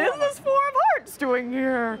throws a What 4. is this 4 of hearts doing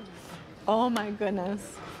here? Oh my goodness.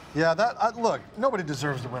 Yeah, look, nobody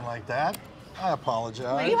deserves to win like that. I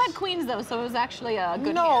apologize. You had queens though, so it was actually a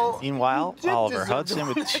good no. hand. Meanwhile, You did Oliver deserve to Hudson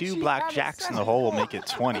with win. 2 She blackjacks had in the hole will make it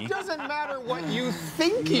 20. It doesn't matter what you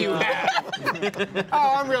think you have.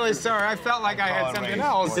 Oh, I'm really sorry. I felt like I had something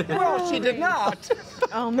else. Well, she did not.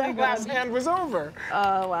 Oh my Last god. hand was over.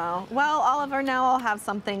 Oh wow. Well, Oliver, now I'll have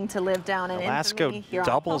something to live down in infamy Nolasco here on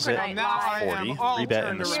doubles Poker it Night Now I at am 40. all 3-bet in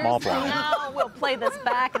turned the around. small So blind. now we'll play this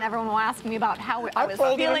back, and everyone will ask me about how I was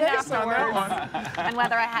folded feeling an ace on that afterwards, and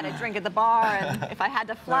whether I had a drink at the bar, and if I had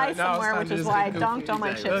to fly No, it's somewhere, time which to is just why I get dunked all my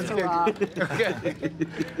goofy. chips to Rob.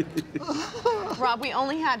 Rob, we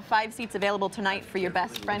only had 5 seats available tonight for your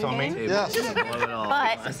best friend game. Yes.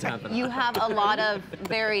 But you have a lot of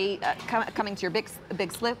very, coming to your big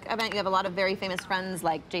slick event, you have a lot of very famous friends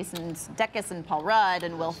like Jason Sudeikis and Paul Rudd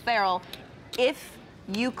and Will Ferrell. If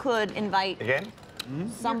you could invite Again?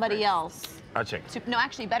 somebody else I'll check. no,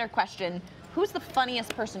 actually, better question. Who's the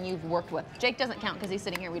funniest person you've worked with? Jake doesn't count because he's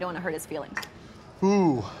sitting here. We don't want to hurt his feelings.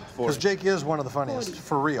 Ooh, because Jake is one of the funniest,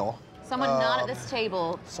 for real. Someone not at this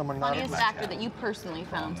table. someone not at funniest this actor that you personally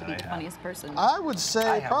found to be the funniest person. I would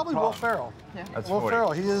say probably Will Ferrell. Yeah. That's Will 40.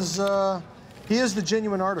 Ferrell, he is the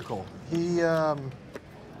genuine article. He's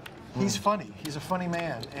funny. He's a funny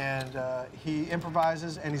man, and he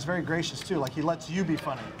improvises, and he's very gracious too. Like he lets you be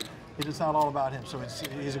funny. It's not all about him. So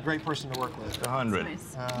he's a great person to work with. 100.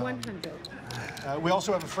 Nice. 100. We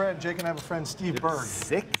also have a friend, Jake and I have a friend, Steve Berg,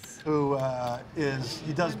 6? who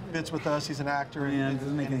he does bits with us. He's an actor. Yeah, it and,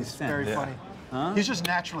 doesn't make and any he's sense. very Yeah. funny. Huh? He's just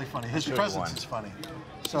naturally funny. His Sure presence one. is funny.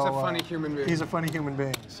 So, a funny human being. He's a funny human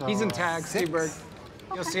being. So, He's in tag, Steve Berg.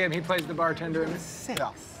 You'll see him. He plays the bartender in it. Yeah.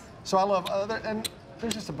 So I love, and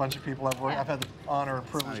there's just a bunch of people I've had the honor and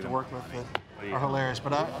privilege to work with that are hilarious.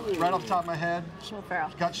 But right off the top of my head, Will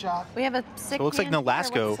Ferrell. gut shot. We have a sick So it looks like hand here.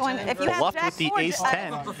 Nolasco What's going- if you have bluffed Jack with the four,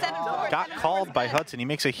 ace-10. 7-4. Got called by Hudson. He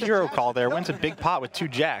makes a hero call there, wins a big pot with 2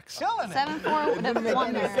 jacks. Killing it. 7-4 would have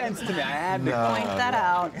won there. Sense to me. I had to. Point that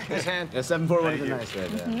out. His hand. Yeah, 7-4 would have been nice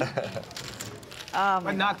right there.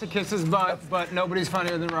 But not to kiss his butt, but nobody's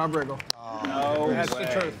funnier than Rob Riggle. No, That's the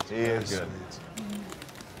truth. He is good.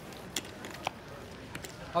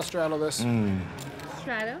 I'll straddle this.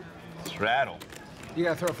 Strato. Straddle. You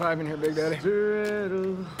gotta throw 5 in here, Big Daddy. I'll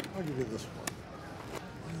give you this one.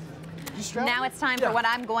 Now it's time for what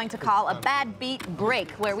I'm going to call a bad beat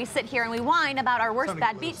break, where we sit here and we whine about our worst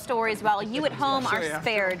bad beat stories while you at home are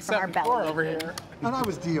spared from our belly. Over here. And I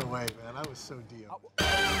was DOA, man. I was so DOA.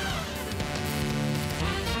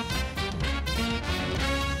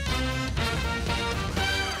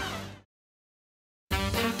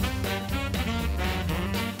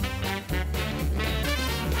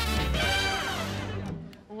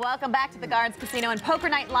 Welcome back to the Gardens Casino and Poker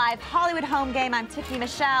Night Live Hollywood home game. I'm Tiffany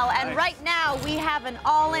Michelle, and right now we have an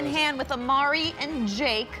all-in-hand with Amaury and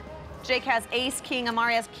Jake. Jake has ace king,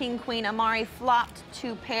 Amaury has king queen. Amaury flopped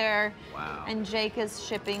 2 pair, and Jake is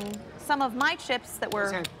shipping some of my chips that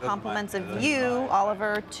were compliments of you,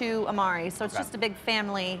 Oliver, to Amaury. So it's just a big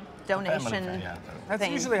family donation. That's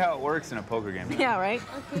usually how it works in a poker game. Yeah, right?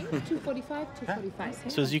 Okay, 245,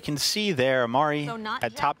 245. So as you can see there, Amaury So not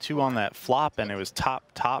had Jack top 2 on that flop, and it was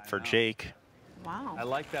top for Jake. Wow. I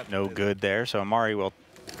like that. No good there, so Amaury will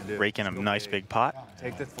rake in a nice big pot.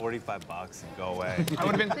 Take the $45 and go away. I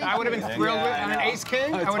would have been thrilled with on an ace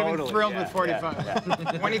king. I would have been thrilled with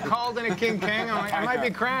 45. When he called in a king king, I'm like, I might be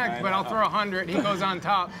cracked, but I'll throw 100. He goes on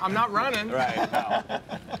top. I'm not running. Right. No.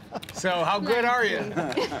 So how good are you?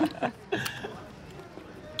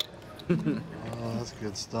 Oh, that's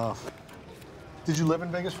good stuff. Did you live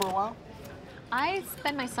in Vegas for a while? I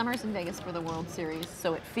spend my summers in Vegas for the World Series,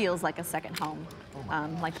 so it feels like a second home,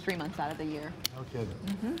 like 3 months out of the year. No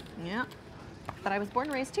kidding. Yeah. But I was born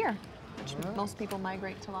and raised here, which most people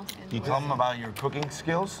migrate to Los Angeles. You tell them about your cooking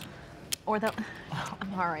skills? Or the,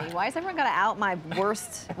 Amaury, why is everyone got to out my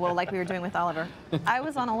worst, well, like we were doing with Oliver? I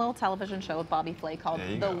was on a little television show with Bobby Flay called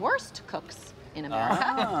The Worst Cooks in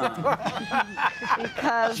America.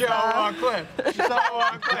 Because Show on clip. Show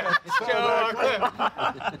on clip. Show on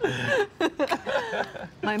clip.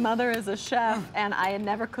 my mother is a chef, and I had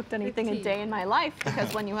never cooked anything a day in my life,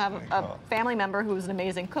 because when you have a family member who's an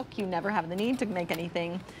amazing cook, you never have the need to make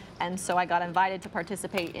anything. And so I got invited to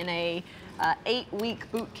participate in a 8-week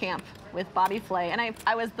boot camp with Bobby Flay, and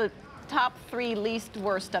I was the top 3 least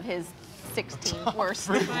worst of his 16 worst.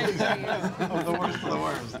 The worst of the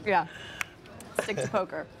worst. Yeah. Stick to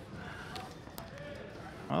poker.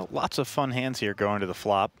 Well, lots of fun hands here going to the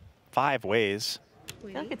flop. 5 ways. I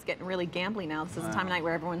feel like it's getting really gambly now. This is a time of night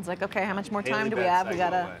where everyone's like, okay, how much more time do we have? We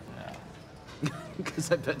gotta. Because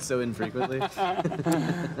I bet so infrequently.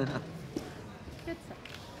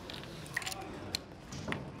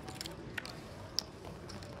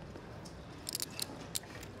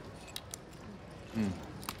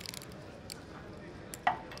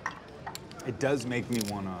 It does make me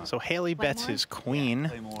want to. So Haley bets his queen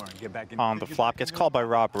Play more and get back in. on the flop. Gets called by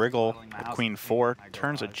Rob Riggle with queen 4.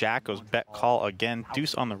 Turns a jack, goes bet call again.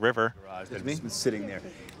 Deuce on the river. I've just been sitting there,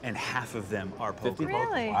 and half of them are poker.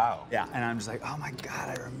 Really? Wow. Yeah, and I'm just like, oh my God,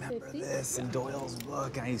 I remember this, and Doyle's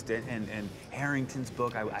book, and I used to, and Harrington's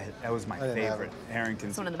book, that was my favorite.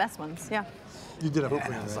 Harrington's. It's one of the best ones, yeah. You did a hoop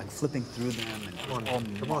And I was like flipping through them, and all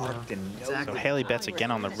marked and notes. So Haley bets again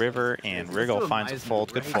on the river, and Riggle finds a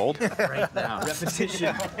fold. Good fold. Right now.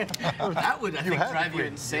 Repetition. That would, I think, drive you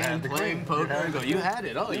insane playing poker. Go, you had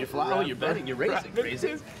it. Oh, you're flying. Oh, you're betting. You're raising.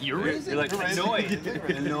 Raising. You're raising. You're like annoyed.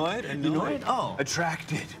 Oh.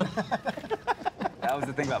 Attracted. That was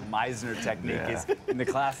the thing about Meisner technique. Is in the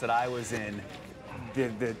class that I was in,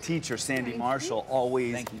 the teacher, Sandy Marshall,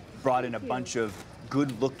 always brought in a bunch of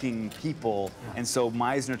good-looking people, and so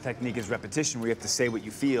Meisner technique is repetition, where you have to say what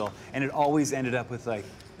you feel, and it always ended up with like,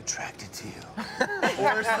 attracted to you.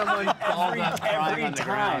 Or someone called up crying on the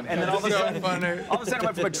ground. And then all of a sudden I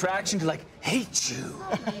went from attraction to like, hate you.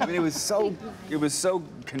 I mean, it was so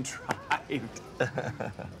contrived.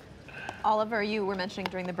 Oliver, you were mentioning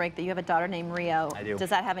during the break that you have a daughter named Rio. I do.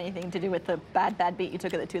 Does that have anything to do with the bad beat you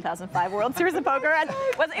took at the 2005 World Series of Poker? And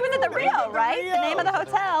it was at the Rio, right? The name of the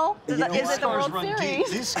hotel. Is it the World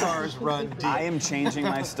Series? These scars run deep. I am changing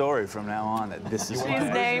my story from now on. That this is She's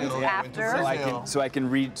named after. so I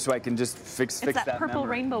can just fix It's that that purple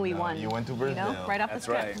memory. rainbowy one. You went to You Brazil. know, right off That's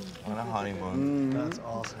the strip. right. On a honeymoon. That's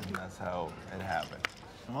awesome. That's how it happened.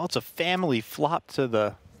 Well, it's a family flop to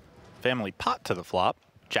the family pot to the flop.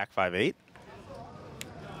 Jack 5-8.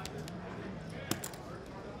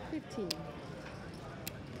 15.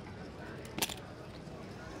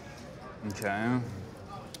 Okay.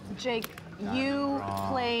 Jake, you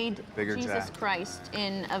played Bigger Jesus jack. Christ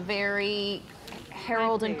in a very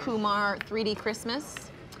Harold and Kumar 3D Christmas.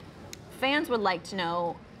 Fans would like to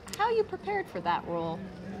know how you prepared for that role.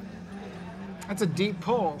 That's a deep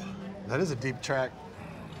pull. That is a deep track.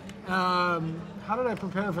 How did I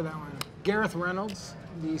prepare for that one? Gareth Reynolds,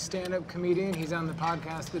 the stand-up comedian, he's on the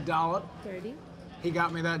podcast The Dollop. 30. He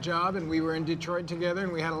got me that job, and we were in Detroit together,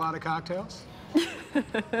 and we had a lot of cocktails.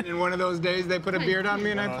 In one of those days, they put a beard on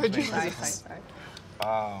me and I played Jesus.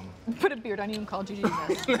 Put a beard on you and called you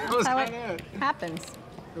Jesus. That was How kind it of it. happens.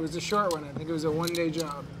 It was a short one. I think it was a one-day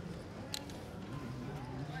job.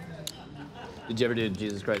 Did you ever do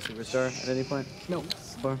Jesus Christ Superstar at any point? No.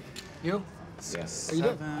 Before? You? Yes. Oh, you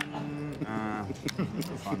did?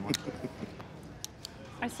 Fun one.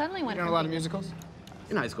 I suddenly went You done a from lot of being- musicals?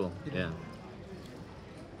 In high school, yeah.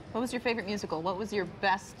 What was your favorite musical? What was your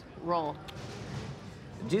best role?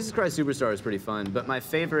 Jesus Christ Superstar was pretty fun, but my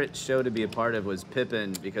favorite show to be a part of was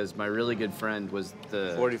Pippin because my really good friend was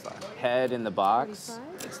the 45. head in the box.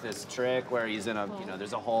 45? It's this trick where he's in a,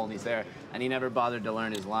 there's a hole and he's there, and he never bothered to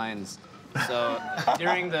learn his lines. So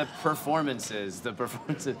during the performances, the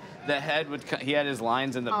head would, he had his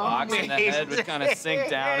lines in the box, and the head would kind of sink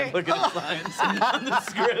down and look at his lines on the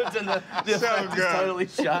script, and the effect is totally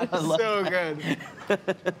shot. I love So that. good.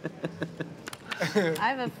 I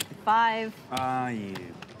have a 5. Ah, you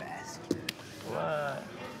bastard. What?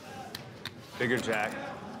 Bigger Jack.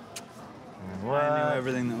 What? I knew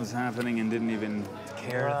everything that was happening and didn't even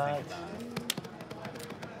care to think about it.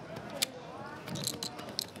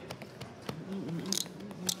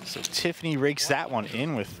 So Tiffany rakes that one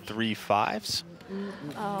in with 3 5s.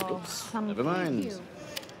 Oh, Never mind.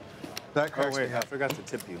 That cracks wait, me I up. forgot to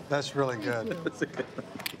tip you. That's really good.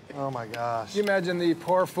 Oh my gosh. You imagine the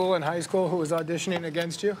poor fool in high school who was auditioning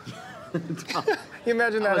against you? You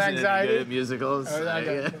imagine that I wasn't any good anxiety? at musicals. Oh, that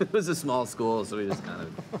guy. It was a small school, so we just kind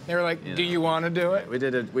of. They were like, do you want to do it? We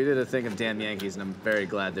did a thing of Damn Yankees, and I'm very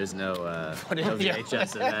glad there's no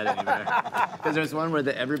VHS of that anymore. Because there's one where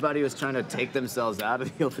everybody was trying to take themselves out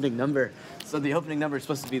of the opening number. So the opening number is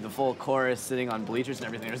supposed to be the full chorus sitting on bleachers and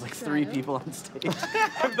everything. There's like 3 people on stage.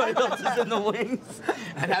 Everybody else is in the wings.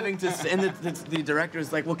 And having to, and the director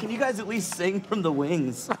is like, well, can you guys at least sing from the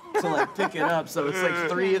wings to like pick it up? So it's like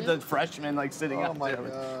 3 of the freshmen like sitting out there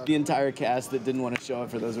with the entire cast that didn't want to show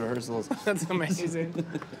up for those rehearsals. That's amazing.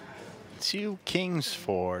 2 kings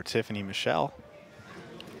for Tiffany Michelle.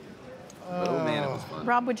 Oh man, it was fun.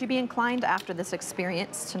 Rob, would you be inclined after this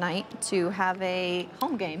experience tonight to have a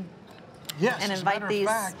home game? Yes, And as a invite matter these- of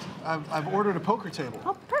fact, I've ordered a poker table.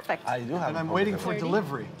 Oh, perfect. I do have. And I'm waiting for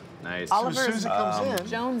delivery. Nice. So as Oliver's soon as it comes in,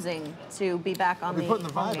 jonesing to be back on I'll be the putting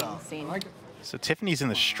the home vibe game out. scene. I like it. So Tiffany's in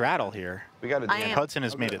the straddle here. We got to I do am. Hudson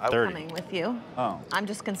has made it I'm 30. coming with you. Oh. I'm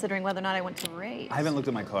just considering whether or not I want to raise. I haven't looked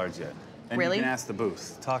at my cards yet. And Really? you can ask the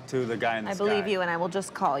booth. Talk to the guy in the I sky. believe you, and I will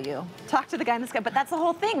just call you. Talk to the guy in the sky, but that's the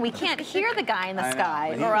whole thing. We can't hear the guy in the I know, sky,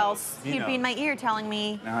 but he or knows. else He he'd be in knows. my ear telling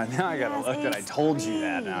me. Now I gotta Yes, look that I ace told you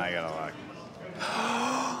that. 3. Now I gotta look.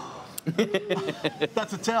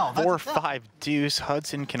 That's a tell. That's 4 a tell. 5 deuce.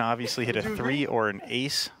 Hudson can obviously hit a 3 or an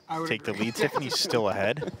ace. would Take the agree. lead. Tiffany's still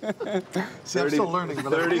ahead. See, I'm still learning,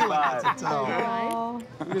 but I feel like that's a tell. Oh,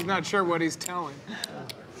 I'm just not sure what he's telling.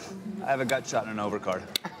 I have a gut shot and an overcard.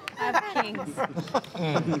 I have kings.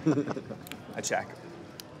 I check.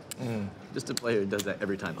 Just a player who does that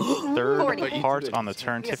every time. 3rd 40. cards on the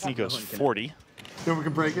turn. Tiffany goes 40. Then we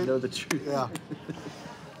can break it. Know the truth. Yeah.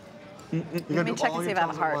 You me gotta do check all and see your if I have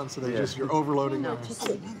a tells at heart. once, so they just you're overloading No, them. just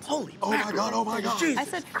Holy! Oh my God! Oh my God! I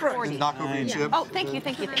said 40. Knock over your chips. Oh, thank you,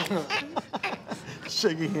 thank you, thank you.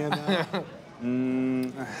 Shaky hand. Out.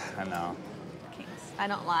 I know. Kings. I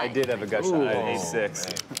don't lie. I did have a gut shot. I had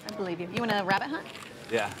A6. I believe you. You want a rabbit hunt?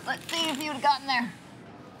 Yeah. Let's see if you would have gotten there.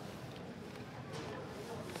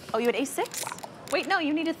 Oh, you had A6? Wait, no,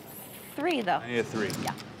 you needed 3 though. I need a 3.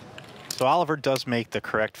 Yeah. So Oliver does make the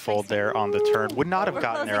correct fold there on the turn. Would not have We're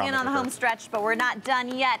gotten there closing on in the on the home river. stretch, but we're not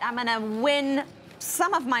done yet. I'm gonna win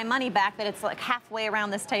some of my money back that it's like halfway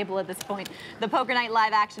around this table at this point. The Poker Night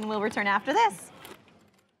live action will return after this.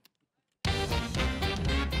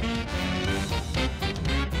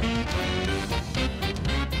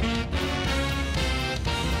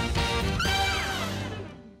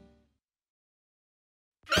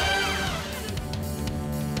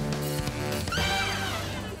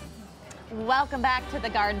 Welcome back to the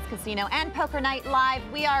Gardens Casino and Poker Night Live.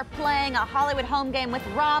 We are playing a Hollywood home game with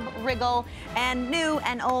Rob Riggle and new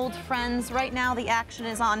and old friends. Right now the action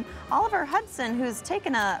is on Oliver Hudson, who's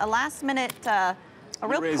taken a last minute, a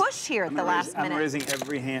real push here at the last minute. I'm raising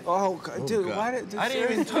every hand. Oh, dude, why did I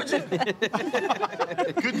didn't even touch it.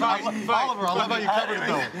 Good fight. Oliver, I love how you covered it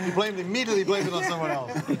though. You immediately blamed it on someone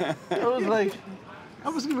else. I was like, I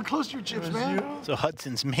wasn't even close to your chips, man. So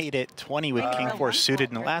Hudson's made it 20 with King 4 suited.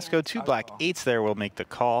 Nolasco, 2 black 8s there will make the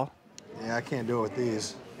call. Yeah, I can't do it with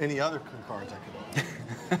these. Any other cards I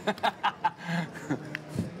could.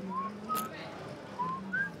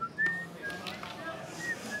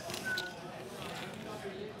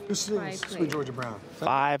 Sweet Georgia Brown.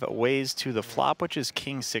 5 ways to the flop, which is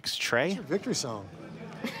King 6 tray. Victory song.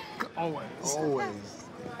 Always. Always.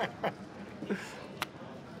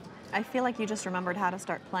 I feel like you just remembered how to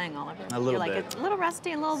start playing, Oliver. A little You're like, bit. it's a little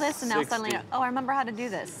rusty and a little this, and now 60. suddenly, oh, I remember how to do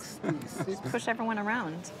this. Just push everyone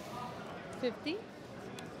around. 50?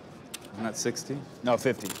 Isn't that 60? No,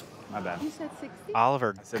 50. My bad. You said 60?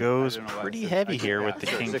 Oliver said- goes I don't know why I pretty said- heavy I here said- with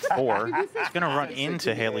the yeah, king sure, 4. You said He's going to run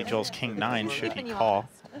into Haley Joel's king 9 should he call.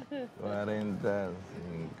 40,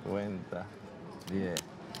 50, yeah.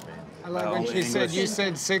 I like when she said you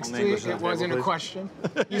said 60. It wasn't a question.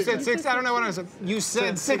 You said 60. I don't know what I said. You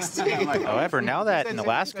said 60. However, now that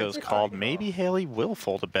Nolasco's called, maybe Haley will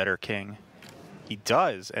fold a better king. He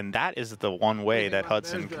does, and that is the one way that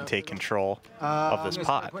Hudson can take control of this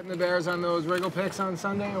pot. Putting the Bears on those Riggle picks on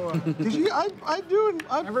Sunday or what? Did you? I do.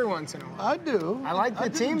 Every once in a while. I do. I like the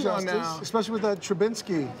do team though justice, now. especially with that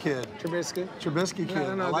Trubinsky kid. Trubisky. Trubisky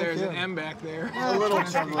kid. No, I like there's him. an M back there. A little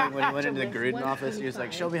troubling when he went into the Gruden office. He was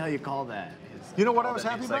like, "Show me how you call that." You know what I was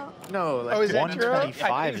happy He's about? like, no, like, Oh, is that true?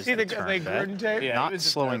 125 is See the the turn Gruden tape? bet. Yeah, he Not was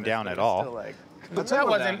just slowing nervous, down but at it was all. still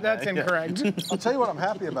like- That's incorrect. I'll tell you what I'm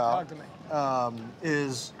happy about. Talk to me.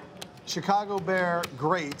 Is Chicago Bear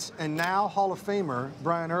great, and now Hall of Famer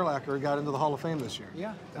Brian Urlacher got into the Hall of Fame this year.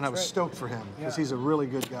 Yeah, and I was that's right. stoked for him because Yeah. he's a really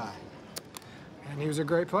good guy. And he was a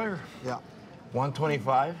great player. Yeah,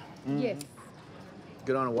 125. Yes.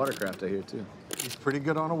 Good on a watercraft, I hear too. he's pretty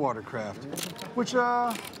good on a watercraft. Which,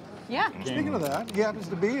 Yeah. speaking of that, he happens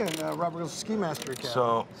to be in Rob Riggle's Ski Master Academy.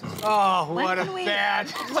 So Oh, When what a can we- bad.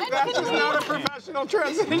 when That's can just we- not a professional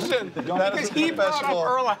transition. That Because is he a brought up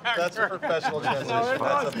Urlacher. That's a professional transition.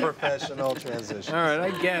 That's a professional transition. All right,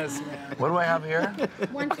 I guess, man. what do I have here?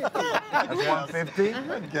 150. That's 150.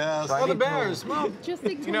 Yes. Well, the Bears. Well, Just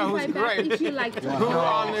take You know who's 25 back great? if you like to. who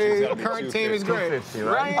on the current team is great? 250,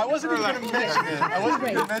 right? I wasn't even going to mention it. I wasn't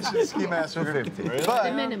even going to mention Ski Master 250. But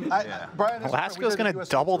The minimum. Brian, Nolasco's going to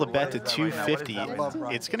double the bet to 250.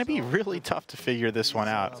 It's going to be really tough to figure this one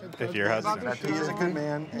out if you're Hudson. he is a good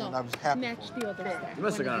man, and No, I was happy. match the other stack. You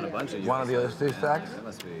must have gone on a bunch of One of the other 2 stacks. That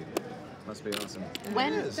must be awesome.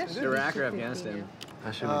 When? Iraq or Afghanistan?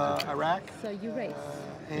 That should be Iraq So you race.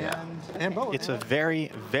 and both. It's a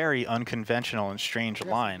very, very unconventional and strange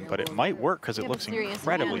line, but it might work because it Yeah, looks but serious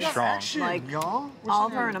incredibly hands. strong. Like y'all.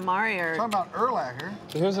 Oliver and Amaury are. Talking about Urlacher.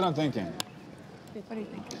 So here's what I'm thinking. What do you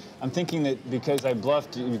think? I'm thinking that because I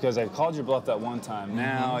called your bluff that one time,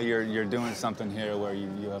 now you're doing something here where you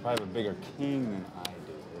probably have a bigger king than I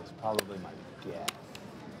do. It's probably my guess.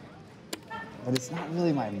 But it's not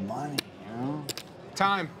really my money, you know?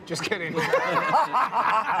 Time. Just kidding.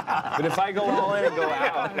 But if I go all in and go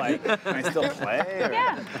out, like, can I still play? Or?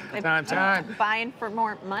 Yeah. If- Time. Buying for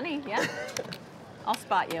more money, yeah. I'll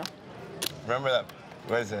spot you. Remember that?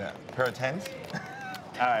 What is it? Pair of 10s?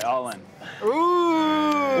 All right, all in.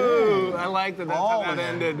 Ooh, I like that. That's how that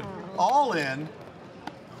ended. All in.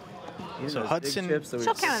 So Hudson She'll count it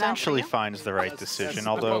out for essentially you. finds the right decision,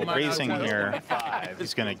 although raising here,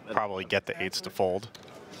 he's going to probably get the 8s to fold.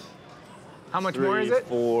 How much more is it?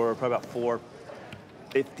 4, probably about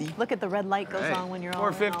 450. Look at the red light goes Right. on when you're all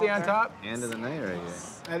in, 450 on Oliver. top. End of the night right here.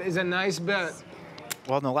 That is a nice bet.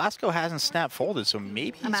 Well, Nolasco hasn't snap folded, so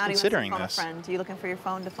maybe he's I'm out. considering Phone a this. friend. Are you looking for your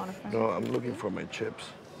phone to phone a friend? No, I'm looking for my chips.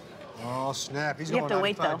 Oh snap! He's You have going to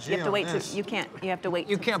wait though. 95G You have to on wait. this. You can't. You have to wait.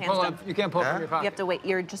 You till can't his pull hand's up. done. You can't pull from your You pocket. have to wait.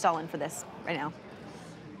 You're just all in for this right now.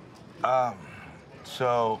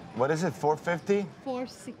 So what is it? 450?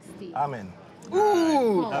 460. I'm in.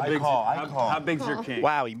 Ooh. I call. How big's your king?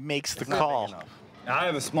 Wow, he makes the call. I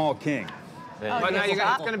have a small king. But now you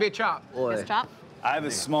got, it's going to be a chop. Just chop. I have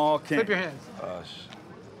a small king. Flip your hands.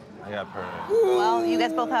 I got pair. Well, you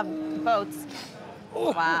guys both have boats.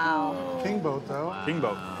 Wow. King boat though. King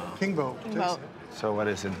boat. King boat. King boat. So what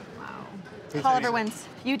is it? Oliver wins.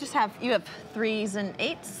 You just have 3s and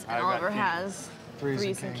 8s, and I got Oliver king. has Threes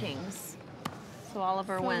and 3s and kings. So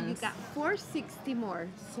Oliver So wins. you got 460 more.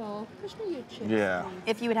 So push me your chips. Yeah.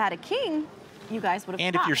 If you had had a king, you guys would have.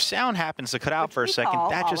 And if your sound happens to cut out for a we second, call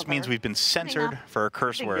that just Oliver. means we've been censored for a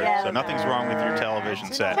curse word. Yeah. So nothing's wrong with your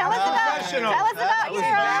television set. Tell us about your.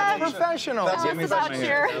 Professional. Tell us about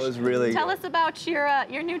your. That was really Tell good. us about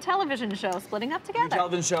your new television show, splitting up Your together.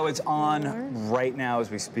 television show is on right now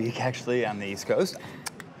as we speak, actually, on the East Coast.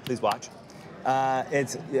 Please watch.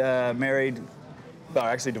 It's married, well,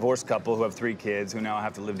 actually divorced couple who have 3 kids who now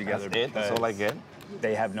have to live together. That's it? That's all I get?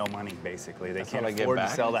 They have no money, basically. They That's can't all I get afford to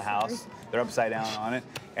back? sell the house. They're upside down on it.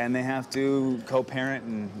 And they have to co-parent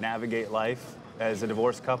and navigate life as a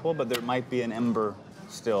divorced couple, but there might be an ember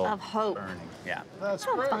still Of hope. burning. Yeah. That's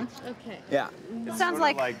Sounds great. fun. Okay. Yeah. Sounds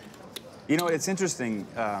like. You know, it's interesting.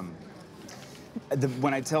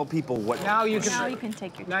 When I tell people what Now you can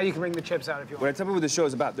take your. Now you can bring the chips out if you want. What I tell people what the show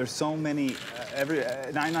is about, there's so many,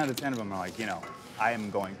 9 out of 10 of them are like, you know, I am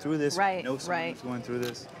going through this. Right, I know someone right. who's going through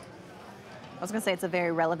this. I was going to say it's a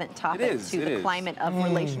very relevant topic to the climate of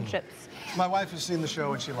relationships. My wife has seen the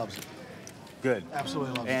show and she loves it. Good.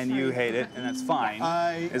 Absolutely loves it. And you hate it, and that's fine.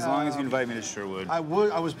 As long as you invite me to Sherwood. I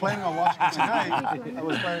was planning on watching it tonight. I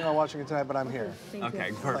was planning on watching it tonight, but I'm here. Okay,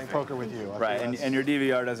 Playing perfect. poker with you. Right, and your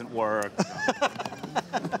DVR doesn't work.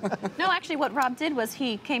 No, actually, what Rob did was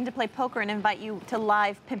he came to play poker and invite you to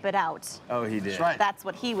live Pimp It Out. Oh, he did. That's right. That's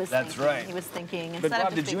what he was That's thinking. right. He was thinking But instead Rob,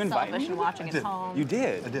 of did just you being invite selfish me? and watching at home. You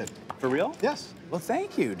did? I did. For real? Yes. Well,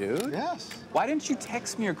 thank you, dude. Yes. Why didn't you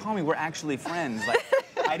text me or call me? We're actually friends. Like,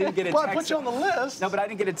 I didn't get a Well, text. I put you on the list. No, but I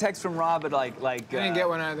didn't get a text from Rob at like. I didn't get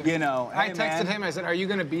one either. You know, I hey, texted man. him. I said, "Are you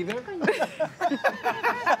going to be there?"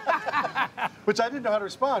 Which I didn't know how to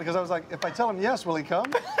respond because I was like, if I tell him yes, will he come?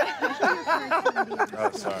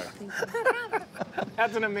 Oh, sorry.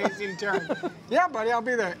 That's an amazing turn. Yeah, buddy, I'll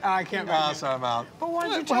be there. I can't. Oh, so I'm out. But why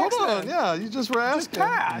did you Well, text hold on. him? Yeah, you just were asking.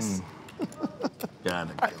 Just pass.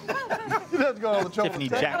 Gotta You didn't have to go all the trouble. Tiffany,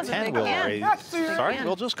 to text. Jack was a 10 big will hand. raise. That's your Sorry, hand.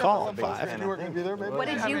 we'll just call it You 5. weren't going to be there, maybe? What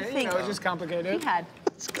did I you mean, think You know, it's just complicated. he had?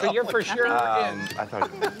 So you're for sure in. I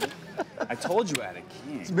thought. I told you I had a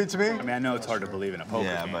king. To me? I mean, I know it's hard to believe in a poker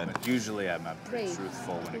Yeah, game, but- but usually I'm pretty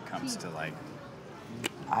truthful when it comes to like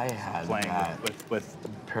I had playing that with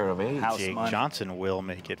pair of eights. house Jake money. Johnson will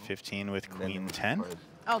make it 15 with Queen 10.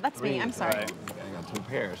 Oh, that's me. I'm sorry. Right. I got 2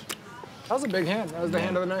 pairs. That was a big hand. That was the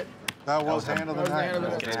hand of the night. That was hand of the That was the hand of the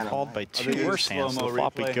night. night. Gets called by do 2 worse hands, so slow-mo the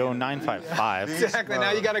flop replay. would go 9-5-5. Exactly.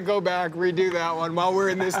 Now you got to go back, redo that one while we're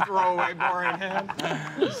in this throwaway boring hand.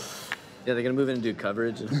 Yeah, they're gonna move in and do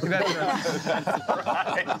coverage. That's right.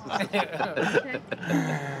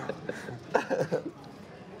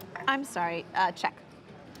 I'm sorry. Check.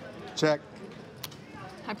 Check.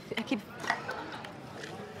 I keep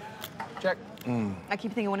Check. I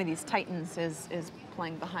keep thinking one of these Titans is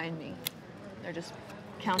playing behind me. They're just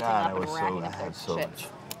counting God, up and racking up their so chips.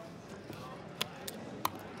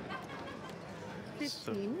 much.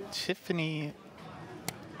 So Tiffany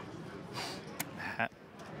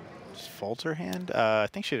just folds her hand. I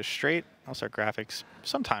think she had a straight. Also, our graphics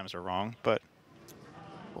sometimes are wrong, but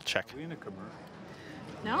we'll check. Are we in a commercial?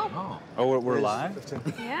 No. Oh, we're live?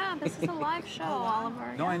 Yeah, this is a live show,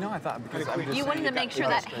 Oliver. No, I know. I thought because I was just You wanted to make sure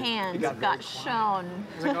that hand got shown.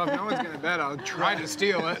 I was like, oh, if no one's going to bet, I'll try to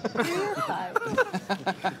steal it.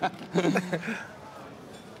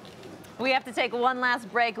 We have to take one last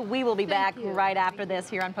break. We will be back right after this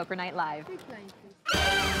here on Poker Night Live.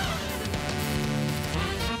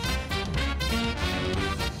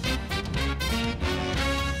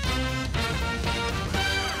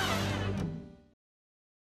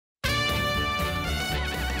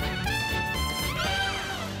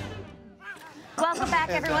 Welcome back,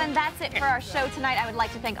 everyone. That's it for our show tonight. I would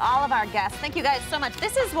like to thank all of our guests. Thank you guys so much.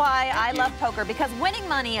 This is why I love poker, because winning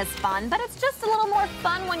money is fun, but it's just a little more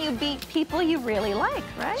fun when you beat people you really like,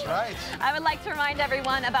 right? That's right. I would like to remind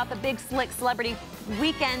everyone about the Big Slick Celebrity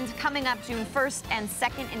Weekend coming up June 1st and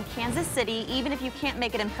 2nd in Kansas City. Even if you can't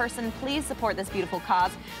make it in person, please support this beautiful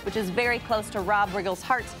cause, which is very close to Rob Riggle's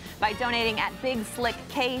heart, by donating at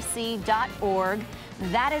bigslickkc.org.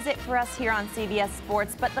 That is it for us here on CBS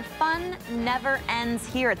Sports, but the fun never ends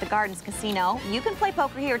here at the Gardens Casino. You can play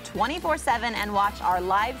poker here 24/7 and watch our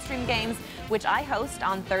live stream games, which I host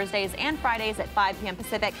on Thursdays and Fridays at 5 p.m.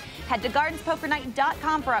 Pacific. Head to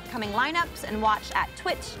gardenspokernight.com for upcoming lineups and watch at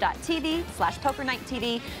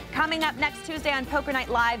twitch.tv/PokerNightTV. Coming up next Tuesday on Poker Night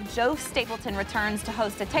Live, Joe Stapleton returns to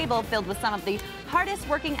host a table filled with some of the hardest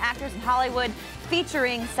working actors in Hollywood,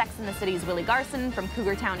 featuring Sex and the City's Willie Garson, from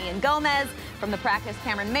Cougar Town Ian Gomez, from The Practice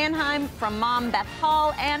Cameron Manheim, from Mom Beth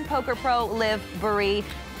Hall, and poker pro Liv Buree.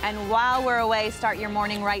 And while we're away, start your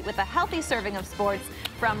morning right with a healthy serving of sports.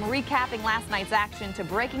 From recapping last night's action to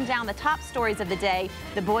breaking down the top stories of the day,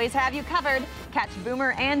 the boys have you covered. Catch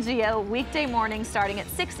Boomer and Gio weekday morning starting at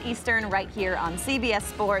 6 Eastern right here on CBS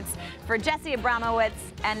Sports. For Jesse Abramowitz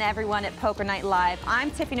and everyone at Poker Night Live,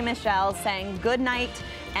 I'm Tiffany Michelle saying good night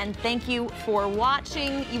and thank you for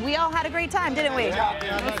watching. We all had a great time, didn't we? It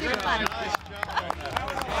was super fun.